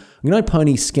him, Goodnight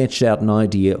Pony sketched out an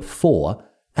idea for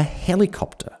a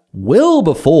helicopter, well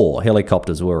before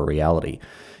helicopters were a reality.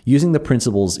 Using the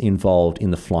principles involved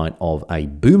in the flight of a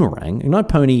boomerang, Goodnight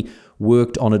Pony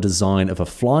worked on a design of a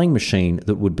flying machine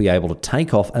that would be able to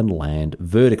take off and land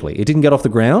vertically. It didn't get off the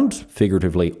ground,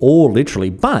 figuratively or literally,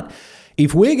 but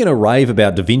if we're going to rave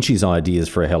about Da Vinci's ideas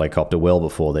for a helicopter well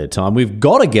before their time, we've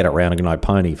got to get around Goodnight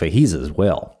Pony for his as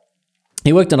well.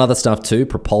 He worked on other stuff too,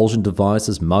 propulsion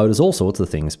devices, motors, all sorts of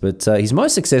things, but his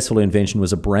most successful invention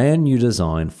was a brand new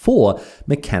design for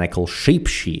mechanical sheep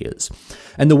shears.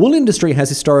 And the wool industry has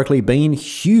historically been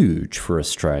huge for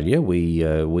Australia.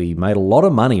 We made a lot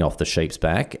of money off the sheep's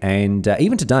back, and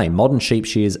even today, modern sheep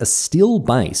shears are still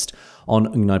based on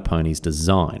Goodnight Pony's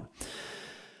design.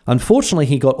 Unfortunately,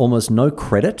 he got almost no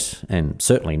credit and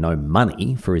certainly no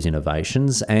money for his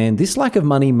innovations, and this lack of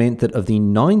money meant that of the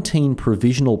 19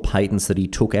 provisional patents that he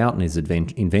took out in his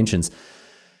inventions,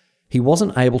 he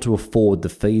wasn't able to afford the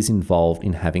fees involved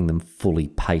in having them fully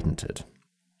patented.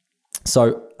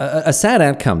 So a sad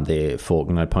outcome there for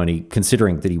Goodnight Pony,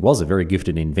 considering that he was a very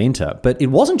gifted inventor. But it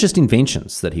wasn't just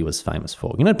inventions that he was famous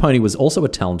for. Goodnight Pony was also a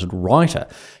talented writer.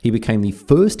 He became the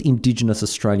first Indigenous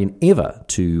Australian ever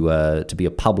to be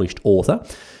a published author.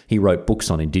 He wrote books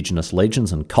on Indigenous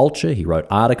legends and culture. He wrote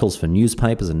articles for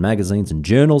newspapers and magazines and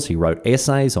journals. He wrote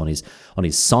essays on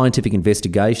his scientific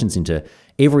investigations into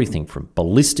everything from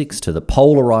ballistics to the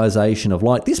polarization of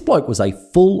light. This bloke was a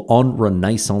full-on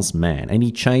Renaissance man, and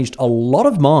he changed a lot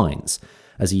of minds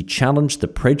as he challenged the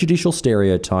prejudicial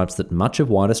stereotypes that much of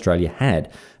white Australia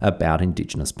had about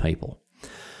Indigenous people.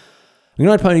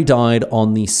 Goodnight Pony died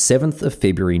on the 7th of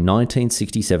February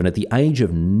 1967 at the age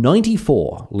of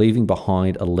 94, leaving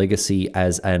behind a legacy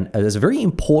as a very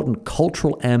important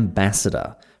cultural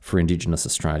ambassador for Indigenous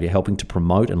Australia, helping to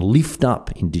promote and lift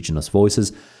up Indigenous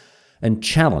voices and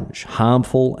challenge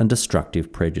harmful and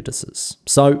destructive prejudices.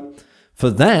 So,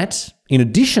 for that, in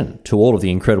addition to all of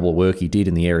the incredible work he did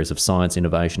in the areas of science,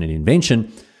 innovation and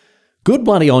invention, good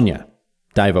bloody on ya,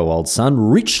 Davo, old son,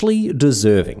 richly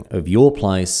deserving of your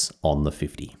place on the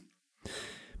 50.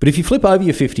 But if you flip over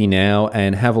your 50 now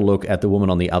and have a look at the woman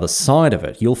on the other side of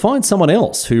it, you'll find someone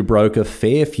else who broke a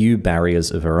fair few barriers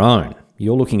of her own.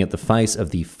 You're looking at the face of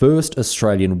the first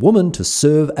Australian woman to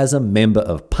serve as a Member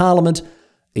of Parliament,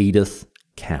 Edith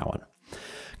Cowan.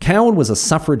 Cowan was a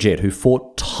suffragette who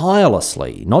fought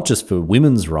tirelessly, not just for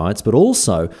women's rights, but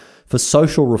also for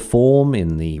social reform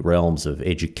in the realms of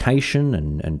education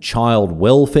and child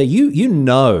welfare. You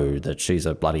know that she's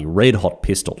a bloody red-hot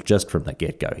pistol just from the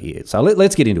get-go here. So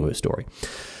let's get into her story.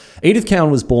 Edith Cowan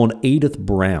was born Edith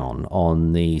Brown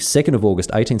on the 2nd of August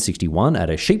 1861 at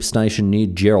a sheep station near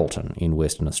Geraldton in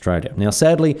Western Australia. Now,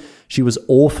 sadly, she was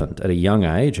orphaned at a young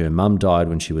age. Her mum died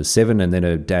when she was 7, and then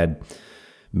her dad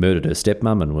murdered her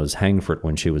stepmum and was hanged for it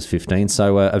when she was 15.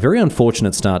 So a very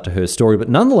unfortunate start to her story. But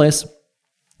nonetheless,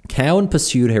 Cowan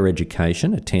pursued her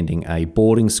education, attending a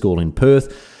boarding school in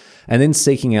Perth, and then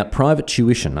seeking out private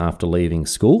tuition after leaving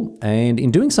school. And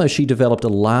in doing so, she developed a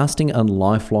lasting and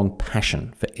lifelong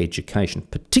passion for education,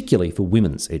 particularly for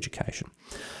women's education.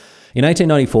 In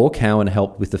 1894, Cowan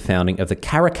helped with the founding of the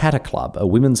Karrakatta Club, a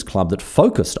women's club that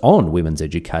focused on women's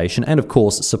education and, of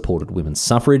course, supported women's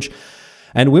suffrage.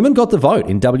 And women got the vote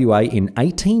in WA in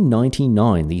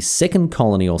 1899, the second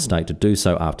colony or state to do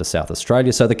so after South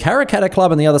Australia. So the Karrakatta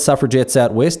Club and the other suffragettes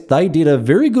out west, they did a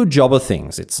very good job of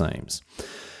things, it seems.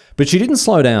 But she didn't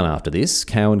slow down after this.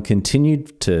 Cowan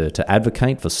continued to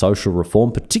advocate for social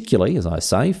reform, particularly, as I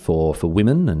say, for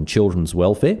women and children's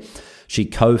welfare. She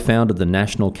co-founded the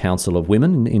National Council of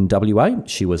Women in WA.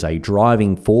 She was a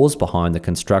driving force behind the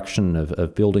construction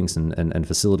of buildings and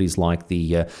facilities like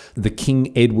the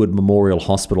King Edward Memorial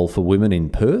Hospital for Women in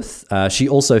Perth. She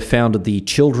also founded the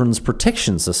Children's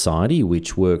Protection Society,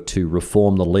 which worked to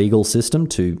reform the legal system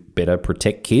to better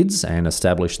protect kids and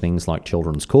establish things like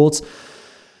children's courts.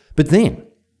 But then,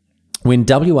 when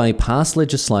WA passed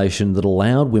legislation that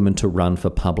allowed women to run for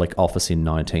public office in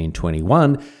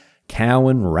 1921,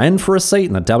 Cowan ran for a seat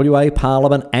in the WA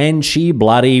Parliament and she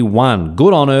bloody won.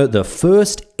 Good on her, the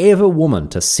first ever woman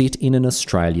to sit in an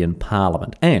Australian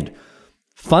Parliament. And,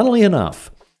 funnily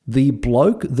enough, the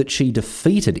bloke that she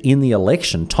defeated in the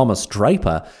election, Thomas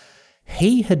Draper,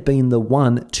 he had been the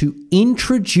one to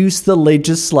introduce the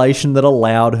legislation that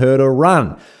allowed her to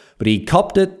run. But he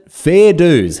copped it fair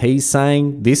dues. He's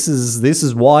saying this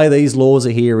is why these laws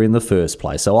are here in the first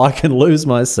place, so I can lose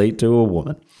my seat to a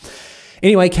woman.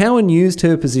 Anyway, Cowan used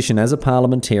her position as a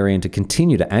parliamentarian to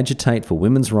continue to agitate for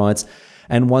women's rights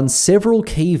and won several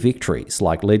key victories,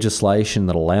 like legislation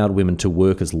that allowed women to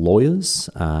work as lawyers,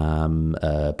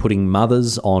 putting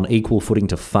mothers on equal footing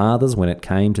to fathers when it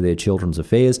came to their children's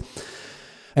affairs.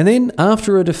 And then,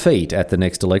 after a defeat at the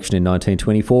next election in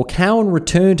 1924, Cowan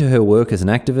returned to her work as an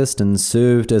activist and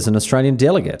served as an Australian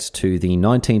delegate to the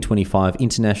 1925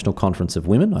 International Conference of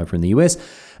Women over in the US,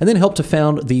 and then helped to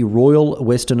found the Royal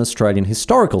Western Australian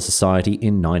Historical Society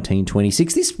in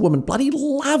 1926. This woman bloody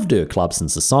loved her clubs and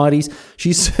societies.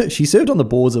 She served on the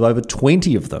boards of over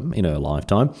 20 of them in her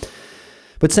lifetime.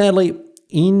 But sadly,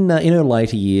 in her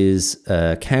later years,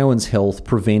 Cowan's health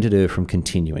prevented her from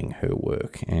continuing her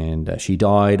work, and she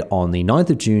died on the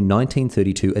 9th of June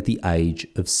 1932 at the age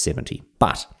of 70.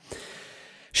 But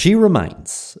she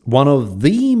remains one of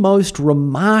the most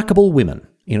remarkable women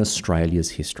in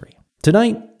Australia's history.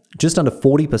 Today, just under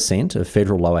 40% of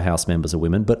federal lower house members are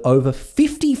women, but over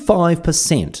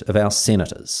 55% of our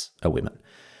senators are women.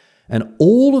 And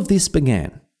all of this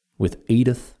began with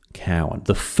Edith Cowan,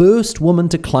 the first woman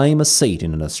to claim a seat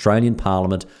in an Australian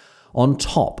parliament, on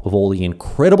top of all the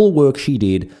incredible work she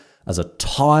did as a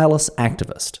tireless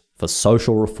activist for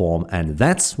social reform, and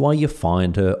that's why you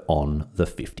find her on the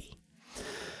 50.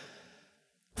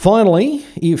 Finally,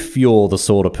 if you're the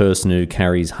sort of person who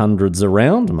carries hundreds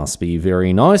around, must be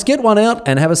very nice, get one out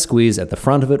and have a squiz at the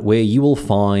front of it where you will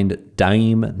find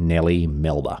Dame Nellie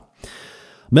Melba.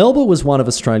 Melba was one of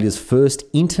Australia's first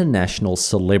international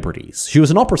celebrities. She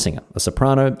was an opera singer, a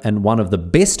soprano, and one of the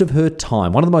best of her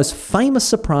time, one of the most famous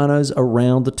sopranos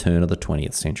around the turn of the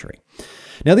 20th century.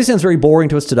 Now, this sounds very boring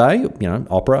to us today,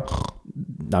 opera,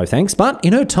 no thanks, but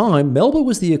in her time, Melba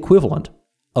was the equivalent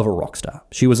of a rock star.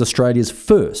 She was Australia's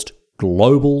first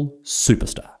global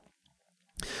superstar.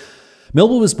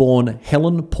 Melba was born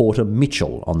Helen Porter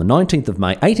Mitchell on the 19th of May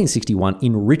 1861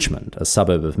 in Richmond, a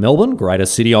suburb of Melbourne,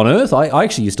 greatest city on earth. I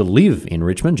actually used to live in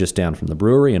Richmond, just down from the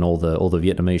brewery and all the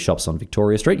Vietnamese shops on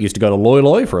Victoria Street. Used to go to Loi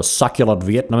Loi for a succulent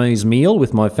Vietnamese meal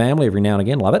with my family every now and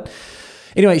again. Love it.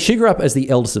 Anyway, she grew up as the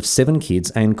eldest of 7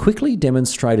 kids and quickly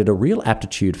demonstrated a real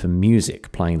aptitude for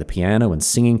music, playing the piano and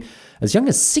singing. As young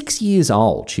as 6 years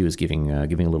old, she was giving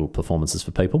little performances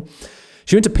for people.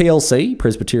 She went to PLC,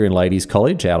 Presbyterian Ladies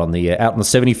College, out on the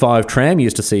 75 tram.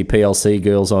 Used to see PLC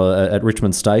girls at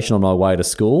Richmond Station on my way to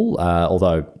school,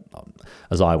 although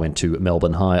as I went to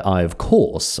Melbourne High, I, of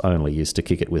course, only used to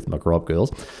kick it with McRob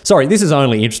girls. Sorry, this is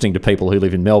only interesting to people who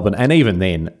live in Melbourne, and even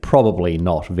then, probably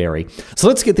not very. So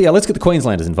let's get the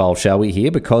Queenslanders involved, shall we,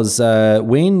 here? Because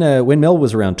when Mel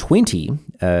was around 20,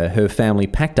 her family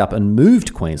packed up and moved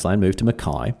to Queensland, moved to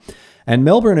Mackay. And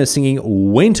Melba and her singing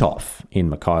went off in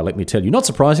Mackay, let me tell you. Not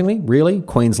surprisingly, really,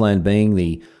 Queensland being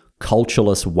the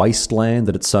cultureless wasteland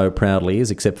that it so proudly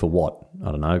is, except for what? I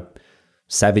don't know,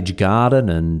 Savage Garden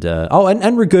and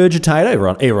Regurgitate.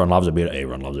 Everyone loves a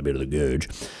bit of the Gurge.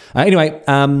 Anyway,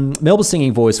 Melba's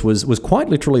singing voice was quite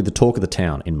literally the talk of the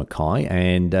town in Mackay,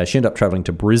 and she ended up travelling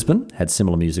to Brisbane, had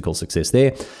similar musical success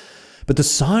there. But the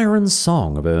siren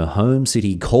song of her home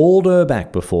city called her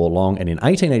back before long, and in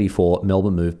 1884,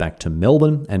 Melba moved back to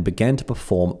Melbourne and began to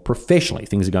perform professionally.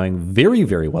 Things are going very,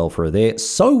 very well for her there.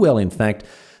 So well, in fact,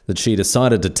 that she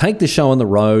decided to take the show on the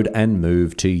road and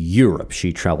move to Europe.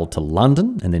 She travelled to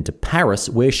London and then to Paris,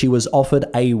 where she was offered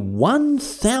a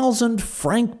 1,000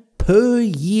 franc per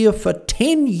year for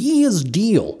 10 years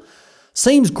deal.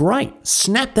 Seems great.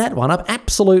 Snap that one up.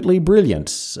 Absolutely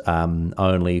brilliant.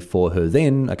 Only for her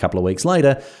then, a couple of weeks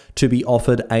later, to be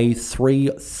offered a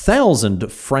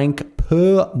 3,000 franc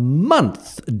per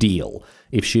month deal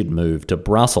if she'd moved to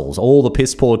Brussels. All the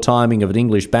piss-poor timing of an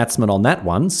English batsman on that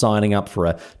one, signing up for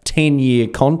a 10-year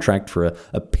contract for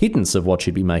a pittance of what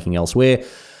she'd be making elsewhere.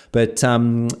 But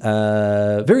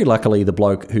very luckily, the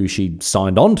bloke who she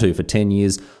signed on to for 10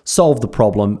 years solved the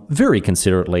problem very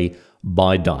considerately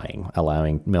by dying,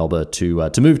 allowing Melba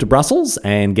to move to Brussels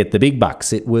and get the big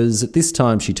bucks. It was at this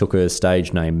time she took her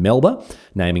stage name Melba,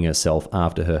 naming herself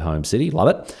after her home city. Love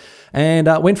it. And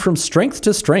went from strength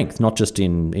to strength, not just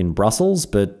in Brussels,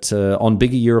 but on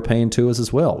bigger European tours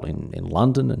as well, in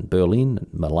London and Berlin and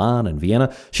Milan and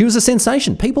Vienna. She was a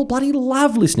sensation. People bloody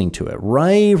love listening to her.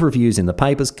 Rave reviews in the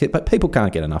papers, but people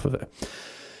can't get enough of her.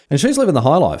 And she's living the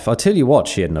high life. I tell you what,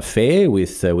 she had an affair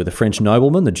with a French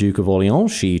nobleman, the Duke of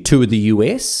Orleans. She toured the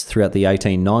US throughout the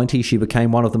 1890s. She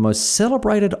became one of the most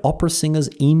celebrated opera singers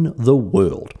in the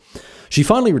world. She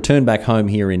finally returned back home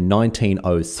here in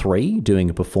 1903, doing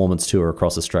a performance tour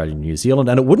across Australia and New Zealand,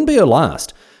 and it wouldn't be her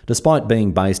last. Despite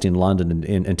being based in London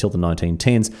until the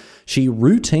 1910s, she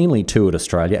routinely toured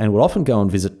Australia and would often go and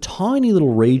visit tiny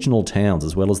little regional towns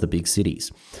as well as the big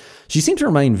cities. She seemed to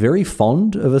remain very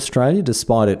fond of Australia,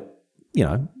 despite it,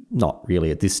 not really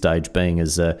at this stage being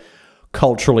as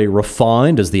culturally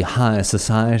refined as the higher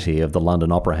society of the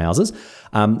London opera houses.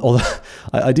 Although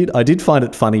I did find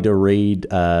it funny to read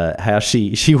how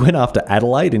she went after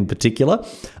Adelaide in particular.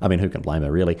 I mean, who can blame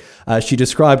her, really? She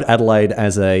described Adelaide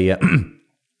as a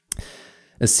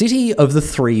city of the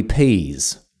 3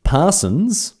 Ps: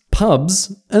 parsons,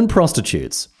 pubs, and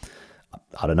prostitutes.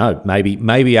 I don't know,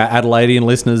 maybe our Adelaidean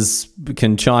listeners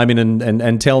can chime in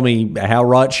and tell me how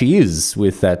right she is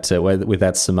with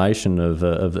that summation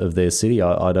of their city.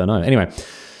 I don't know. Anyway,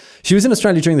 she was in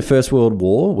Australia during the First World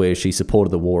War, where she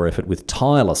supported the war effort with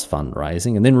tireless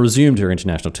fundraising, and then resumed her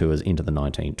international tours into the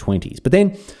 1920s. But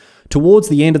then, towards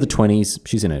the end of the 20s,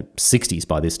 she's in her 60s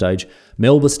by this stage,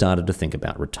 Melba started to think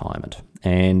about retirement.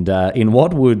 And in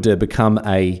what would become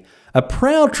a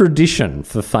proud tradition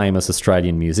for famous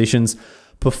Australian musicians,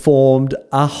 performed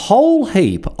a whole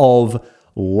heap of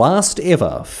last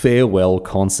ever farewell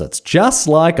concerts, just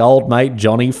like old mate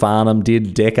Johnny Farnham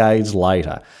did decades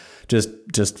later.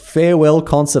 Just farewell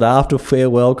concert after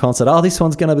farewell concert. Oh, this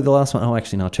one's going to be the last one. Oh,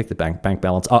 actually, no, check the bank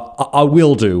balance. I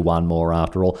will do one more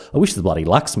after all. I wish the bloody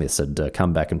Lucksmiths had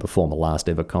come back and performed a last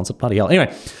ever concert. Bloody hell.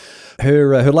 Anyway,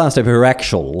 her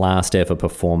actual last ever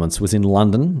performance was in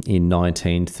London in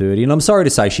 1930, and I'm sorry to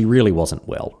say she really wasn't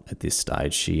well at this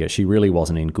stage. She really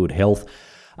wasn't in good health,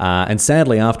 and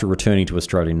sadly, after returning to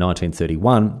Australia in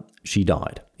 1931, she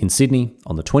died in Sydney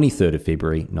on the 23rd of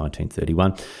February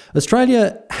 1931.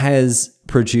 Australia has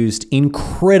produced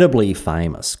incredibly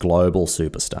famous global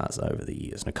superstars over the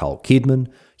years: Nicole Kidman,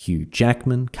 Hugh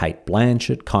Jackman, Kate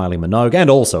Blanchett, Kylie Minogue, and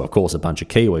also, of course, a bunch of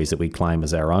Kiwis that we claim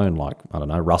as our own, like, I don't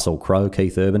know, Russell Crowe,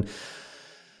 Keith Urban.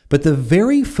 But the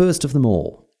very first of them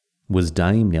all was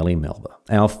Dame Nellie Melba,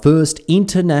 our first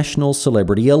international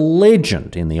celebrity, a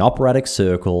legend in the operatic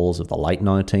circles of the late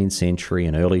 19th century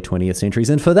and early 20th centuries.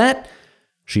 And for that,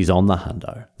 she's on the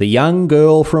hundo. The young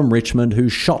girl from Richmond who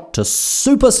shot to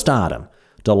superstardom,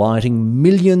 delighting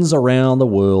millions around the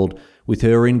world with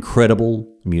her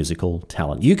incredible musical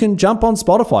talent. You can jump on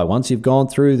Spotify once you've gone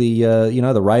through the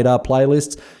the radar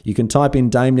playlists. You can type in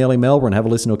Dame Nellie Melba and have a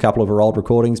listen to a couple of her old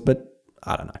recordings. But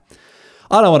I don't know.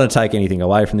 I don't want to take anything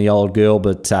away from the old girl,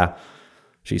 but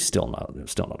she's still not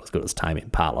as good as Tame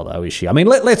Impala, though, is she? I mean,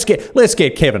 let's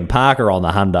get Kevin Parker on the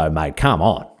hundo, mate. Come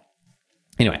on.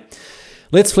 Anyway,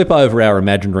 let's flip over our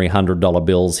imaginary $100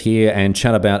 bills here and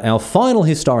chat about our final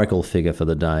historical figure for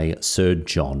the day, Sir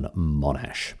John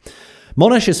Monash.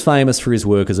 Monash is famous for his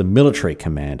work as a military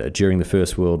commander. During the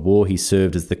First World War, he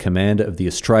served as the commander of the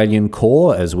Australian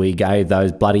Corps as we gave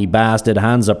those bloody bastard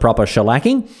Huns a proper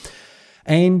shellacking.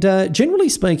 And generally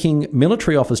speaking,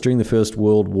 military officers during the First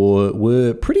World War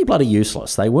were pretty bloody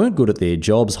useless. They weren't good at their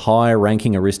jobs,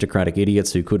 high-ranking aristocratic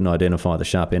idiots who couldn't identify the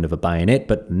sharp end of a bayonet,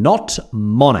 but not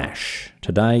Monash.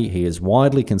 Today, he is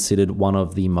widely considered one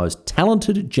of the most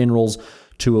talented generals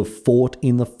to have fought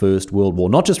in the First World War.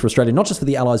 Not just for Australia, not just for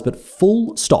the Allies, but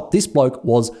full stop. This bloke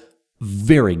was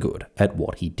very good at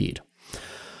what he did.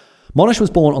 Monash was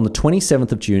born on the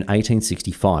 27th of June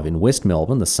 1865 in West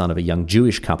Melbourne, the son of a young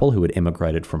Jewish couple who had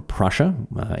emigrated from Prussia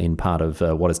in part of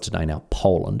what is today now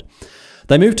Poland.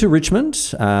 They moved to Richmond.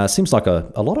 Seems like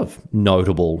a lot of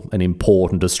notable and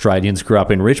important Australians grew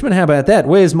up in Richmond. How about that?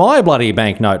 Where's my bloody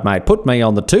banknote, mate? Put me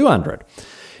on the 200.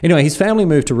 Anyway, his family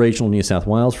moved to regional New South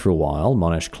Wales for a while.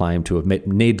 Monash claimed to have met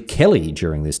Ned Kelly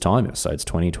during this time, episodes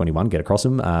 20, 21, get across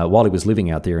him, while he was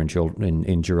living out there in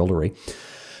Jerilderie.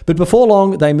 But before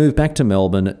long, they moved back to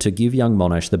Melbourne to give young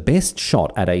Monash the best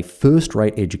shot at a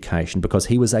first-rate education because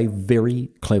he was a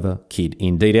very clever kid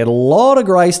indeed. He had a lot of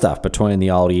grey stuff between the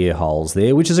old ear holes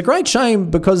there, which is a great shame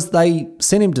because they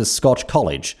sent him to Scotch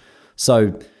College.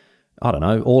 So, I don't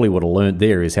know, all he would have learnt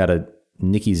there is how to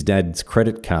nick his dad's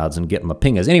credit cards and get him a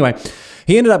pingers. Anyway,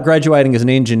 he ended up graduating as an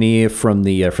engineer from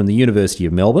the University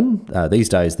of Melbourne. These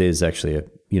days, there's actually a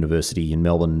university in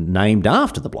Melbourne named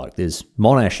after the bloke. There's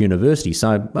Monash University.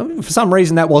 So for some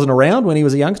reason that wasn't around when he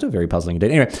was a youngster. Very puzzling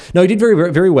indeed. Anyway, no, he did very,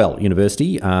 very, very well at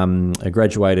university.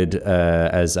 Graduated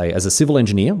as a civil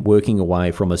engineer, working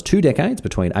away for almost 2 decades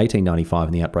between 1895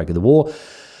 and the outbreak of the war.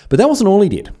 But that wasn't all he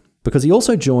did, because he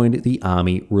also joined the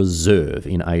Army Reserve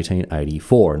in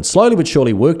 1884 and slowly but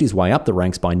surely worked his way up the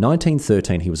ranks. By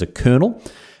 1913, he was a colonel.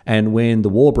 And when the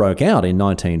war broke out in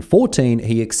 1914,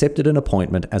 he accepted an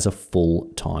appointment as a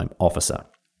full-time officer.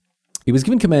 He was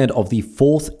given command of the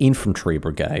 4th Infantry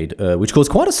Brigade, which caused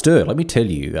quite a stir, let me tell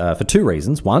you, for 2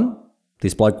 reasons. One,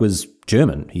 this bloke was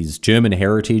German. His German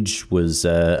heritage was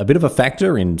a bit of a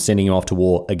factor in sending him off to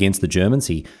war against the Germans.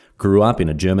 He grew up in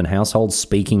a German household,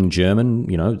 speaking German,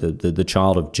 you know, the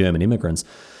child of German immigrants.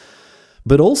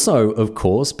 But also, of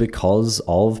course, because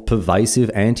of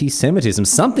pervasive anti-Semitism,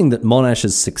 something that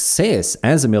Monash's success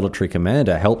as a military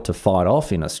commander helped to fight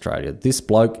off in Australia. This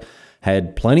bloke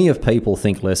had plenty of people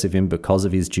think less of him because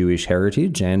of his Jewish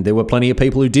heritage, and there were plenty of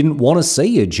people who didn't want to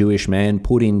see a Jewish man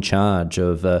put in charge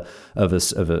of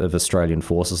Australian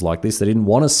forces like this. They didn't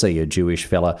want to see a Jewish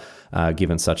fella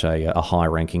given such a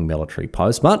high-ranking military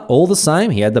post. But all the same,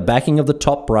 he had the backing of the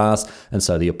top brass, and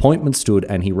so the appointment stood,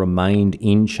 and he remained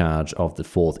in charge of the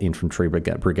 4th Infantry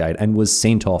Brigade and was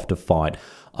sent off to fight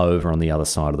over on the other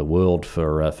side of the world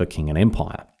for King and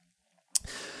Empire.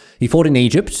 He fought in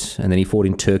Egypt, and then he fought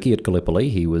in Turkey at Gallipoli.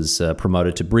 He was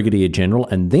promoted to Brigadier General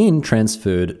and then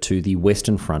transferred to the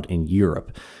Western Front in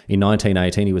Europe. In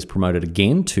 1918, he was promoted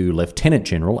again to Lieutenant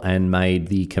General and made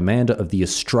the commander of the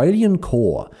Australian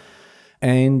Corps.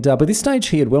 And by this stage,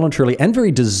 he had well and truly, and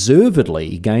very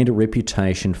deservedly, gained a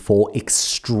reputation for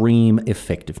extreme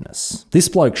effectiveness. This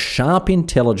bloke's sharp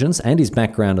intelligence and his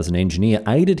background as an engineer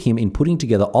aided him in putting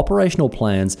together operational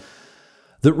plans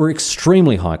that were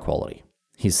extremely high quality.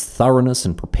 His thoroughness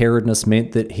and preparedness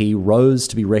meant that he rose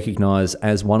to be recognised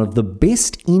as one of the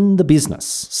best in the business,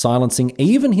 silencing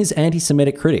even his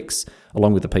anti-Semitic critics,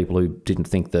 along with the people who didn't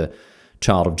think the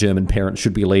child of German parents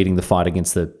should be leading the fight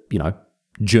against the,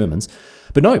 Germans.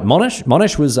 But no,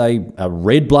 Monash was a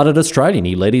red-blooded Australian.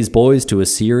 He led his boys to a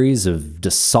series of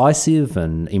decisive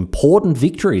and important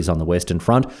victories on the Western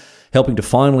Front, helping to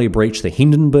finally breach the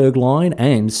Hindenburg Line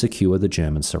and secure the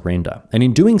German surrender. And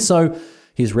in doing so,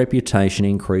 his reputation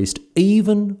increased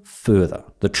even further.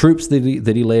 The troops that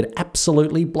he led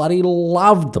absolutely bloody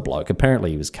loved the bloke.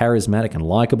 Apparently he was charismatic and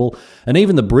likeable, and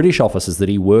even the British officers that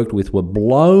he worked with were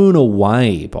blown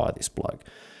away by this bloke.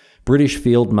 British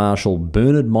Field Marshal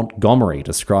Bernard Montgomery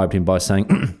described him by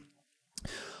saying,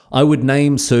 "I would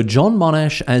name Sir John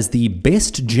Monash as the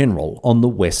best general on the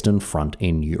Western Front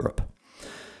in Europe."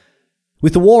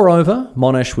 With the war over,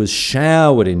 Monash was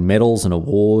showered in medals and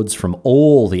awards from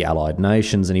all the Allied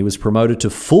nations, and he was promoted to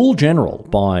full general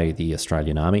by the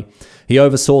Australian Army. He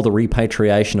oversaw the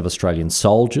repatriation of Australian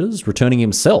soldiers, returning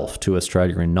himself to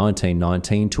Australia in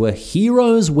 1919 to a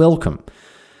hero's welcome.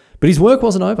 But his work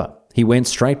wasn't over. He went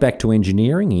straight back to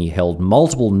engineering. He held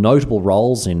multiple notable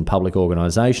roles in public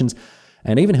organisations,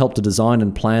 and even helped to design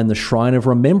and plan the Shrine of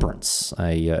Remembrance,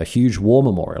 a huge war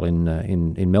memorial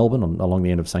in Melbourne along the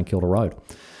end of St Kilda Road.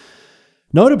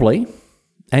 Notably,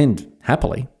 and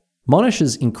happily,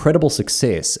 Monash's incredible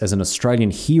success as an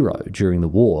Australian hero during the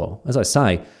war, as I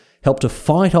say, helped to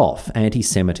fight off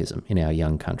anti-Semitism in our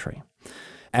young country.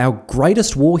 Our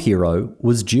greatest war hero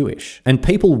was Jewish, and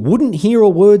people wouldn't hear a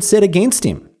word said against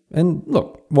him. And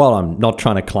look, while I'm not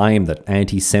trying to claim that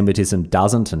anti-Semitism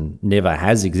doesn't and never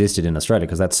has existed in Australia,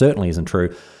 because that certainly isn't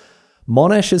true,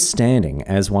 Monash's standing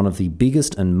as one of the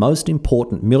biggest and most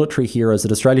important military heroes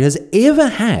that Australia has ever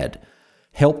had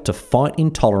helped to fight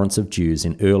intolerance of Jews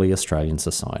in early Australian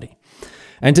society.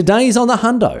 And today he's on the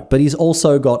hundo, but he's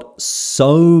also got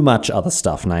so much other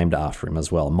stuff named after him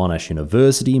as well. Monash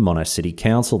University, Monash City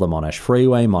Council, the Monash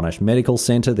Freeway, Monash Medical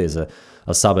Centre. There's a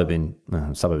suburb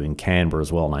in Canberra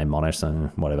as well named Monash, so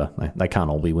whatever. They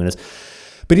can't all be winners.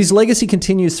 But his legacy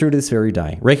continues through to this very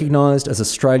day, recognised as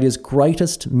Australia's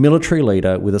greatest military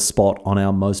leader with a spot on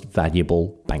our most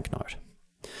valuable banknote.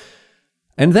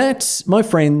 And that, my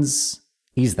friends,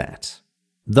 is that.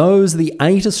 Those are the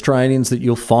 8 Australians that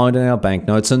you'll find in our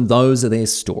banknotes, and those are their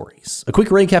stories. A quick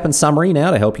recap and summary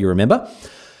now to help you remember.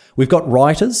 We've got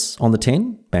writers on the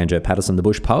 10, Banjo Patterson, the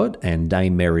bush poet, and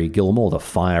Dame Mary Gilmore, the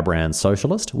firebrand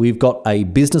socialist. We've got a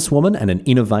businesswoman and an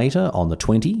innovator on the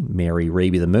 20, Mary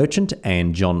Reeby, the merchant,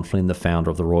 and John Flynn, the founder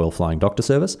of the Royal Flying Doctor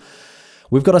Service.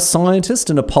 We've got a scientist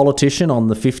and a politician on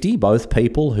the 50, both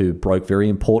people who broke very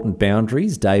important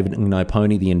boundaries, David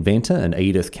Ngnaiponi, the inventor, and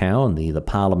Edith Cowan, the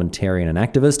parliamentarian and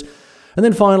activist. And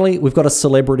then finally, we've got a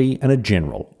celebrity and a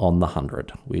general on the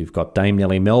 100. We've got Dame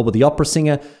Nellie Melba, the opera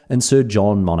singer, and Sir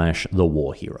John Monash, the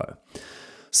war hero.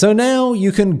 So now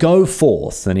you can go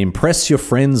forth and impress your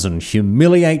friends and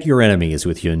humiliate your enemies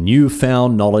with your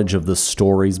newfound knowledge of the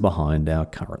stories behind our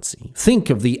currency. Think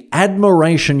of the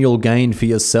admiration you'll gain for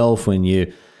yourself when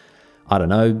you,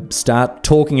 start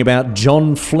talking about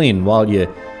John Flynn while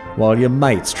your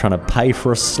mate's trying to pay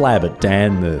for a slab at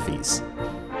Dan Murphy's.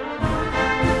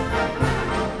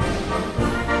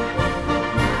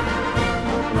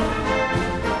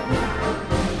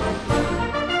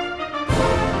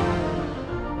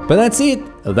 But that's it.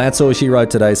 That's all she wrote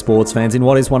today, sports fans. In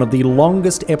what is one of the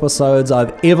longest episodes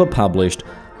I've ever published,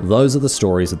 those are the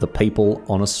stories of the people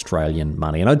on Australian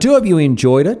money. And I do hope you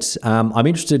enjoyed it. I'm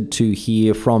interested to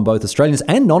hear from both Australians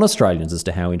and non-Australians as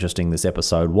to how interesting this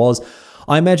episode was.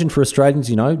 I imagine for Australians,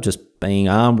 just being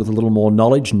armed with a little more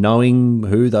knowledge, knowing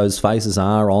who those faces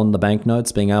are on the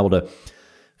banknotes, being able to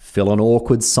fill an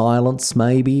awkward silence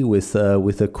maybe with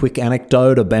a quick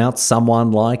anecdote about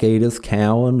someone like Edith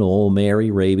Cowan or Mary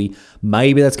Reeby.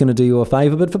 Maybe that's going to do you a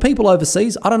favour. But for people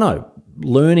overseas, I don't know,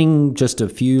 learning just a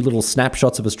few little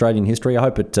snapshots of Australian history, I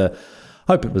hope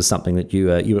it was something that you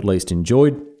at least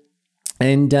enjoyed.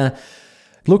 And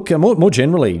look, more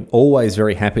generally, always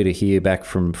very happy to hear back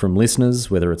from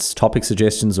listeners, whether it's topic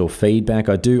suggestions or feedback.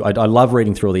 I love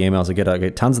reading through all the emails. I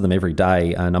get tons of them every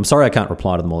day, and I'm sorry I can't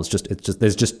reply to them all. It's just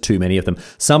there's just too many of them.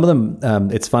 Some of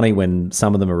them, it's funny when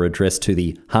some of them are addressed to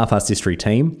the Half-Assed History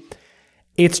team.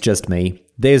 It's just me.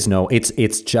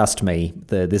 It's just me.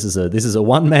 This is a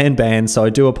one-man band, so I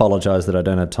do apologise that I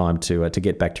don't have time to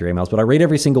get back to your emails. But I read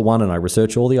every single one and I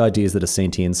research all the ideas that are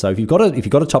sent in. So if you've got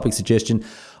a topic suggestion,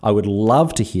 I would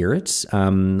love to hear it.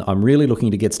 I'm really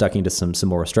looking to get stuck into some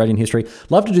more Australian history.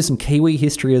 Love to do some Kiwi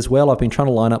history as well. I've been trying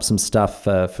to line up some stuff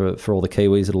for all the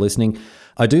Kiwis that are listening.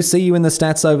 I do see you in the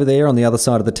stats over there on the other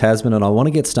side of the Tasman, and I want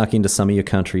to get stuck into some of your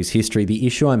country's history. The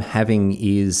issue I'm having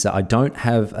is I don't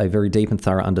have a very deep and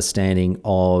thorough understanding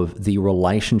of the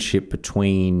relationship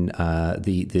between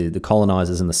the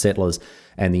colonisers and the settlers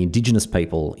and the Indigenous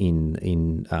people in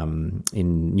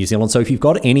New Zealand. So if you've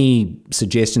got any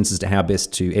suggestions as to how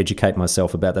best to educate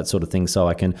myself about that sort of thing, so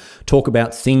I can talk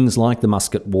about things like the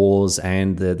Muscat Wars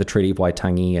and the Treaty of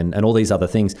Waitangi and all these other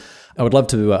things, I'd love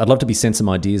to be sent some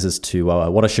ideas as to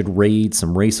what I should read,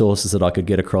 some resources that I could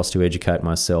get across to educate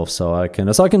myself, so I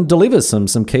can deliver some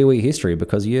Kiwi history,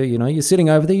 because you're sitting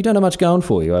over there, you don't have much going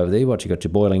for you over there. You got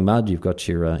your boiling mud, you've got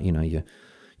your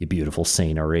your beautiful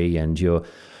scenery and your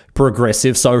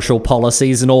progressive social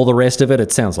policies and all the rest of it. It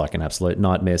sounds like an absolute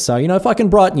nightmare. So, if I can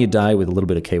brighten your day with a little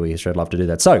bit of Kiwi history, I'd love to do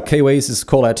that. So, Kiwis, this is a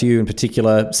call out to you in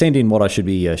particular. Send in what I should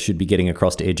be getting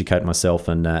across to educate myself,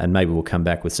 and maybe we'll come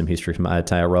back with some history from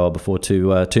Aotearoa before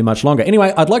too much longer.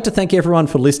 Anyway, I'd like to thank everyone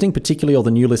for listening, particularly all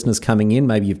the new listeners coming in.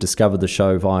 Maybe you've discovered the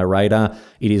show via Radar.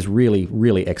 It is really,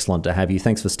 really excellent to have you.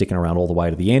 Thanks for sticking around all the way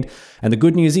to the end. And the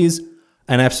good news is,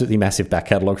 an absolutely massive back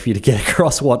catalogue for you to get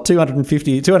across,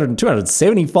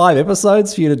 275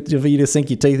 episodes for you to sink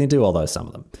your teeth into, although some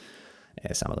of them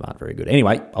aren't very good.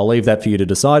 Anyway, I'll leave that for you to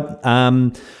decide.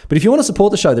 But if you want to support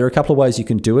the show, there are a couple of ways you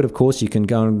can do it. Of course, you can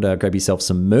go and grab yourself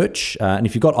some merch. And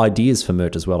if you've got ideas for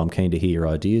merch as well, I'm keen to hear your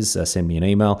ideas. Send me an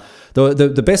email.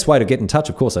 The best way to get in touch,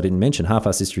 of course, I didn't mention,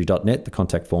 halfassedhistory.net. The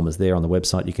contact form is there on the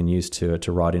website. You can use to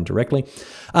write in directly.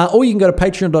 Or you can go to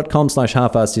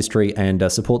patreon.com/halfassedhistory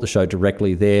and support the show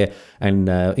directly there. And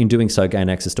in doing so, gain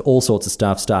access to all sorts of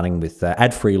stuff, starting with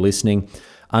ad-free listening,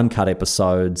 uncut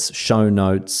episodes, show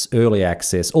notes, early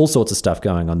access, all sorts of stuff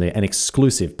going on there, and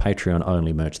exclusive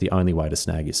Patreon-only merch. The only way to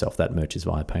snag yourself that merch is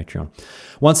via Patreon.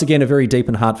 Once again, a very deep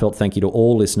and heartfelt thank you to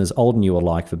all listeners, old and new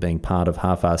alike, for being part of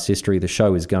Half-Assed History. The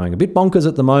show is going a bit bonkers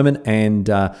at the moment, and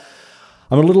I'm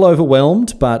a little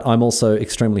overwhelmed, but I'm also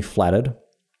extremely flattered.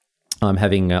 I'm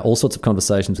having all sorts of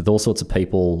conversations with all sorts of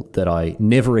people that I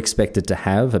never expected to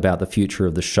have about the future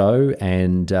of the show,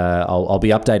 and I'll be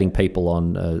updating people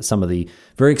on some of the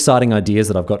very exciting ideas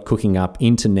that I've got cooking up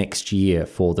into next year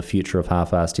for the future of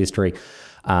Half-Assed History.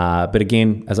 But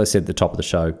again, as I said at the top of the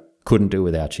show, couldn't do it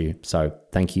without you. So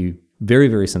thank you very,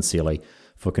 very sincerely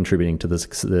for contributing to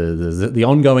the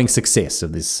ongoing success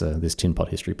of this Tin Pot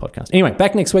History podcast. Anyway,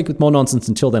 back next week with more nonsense.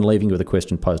 Until then, leaving you with a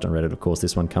question posed on Reddit. Of course,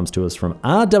 this one comes to us from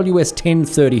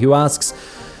RWS1030, who asks,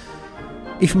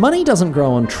 if money doesn't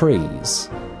grow on trees,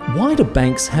 why do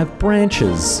banks have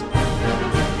branches?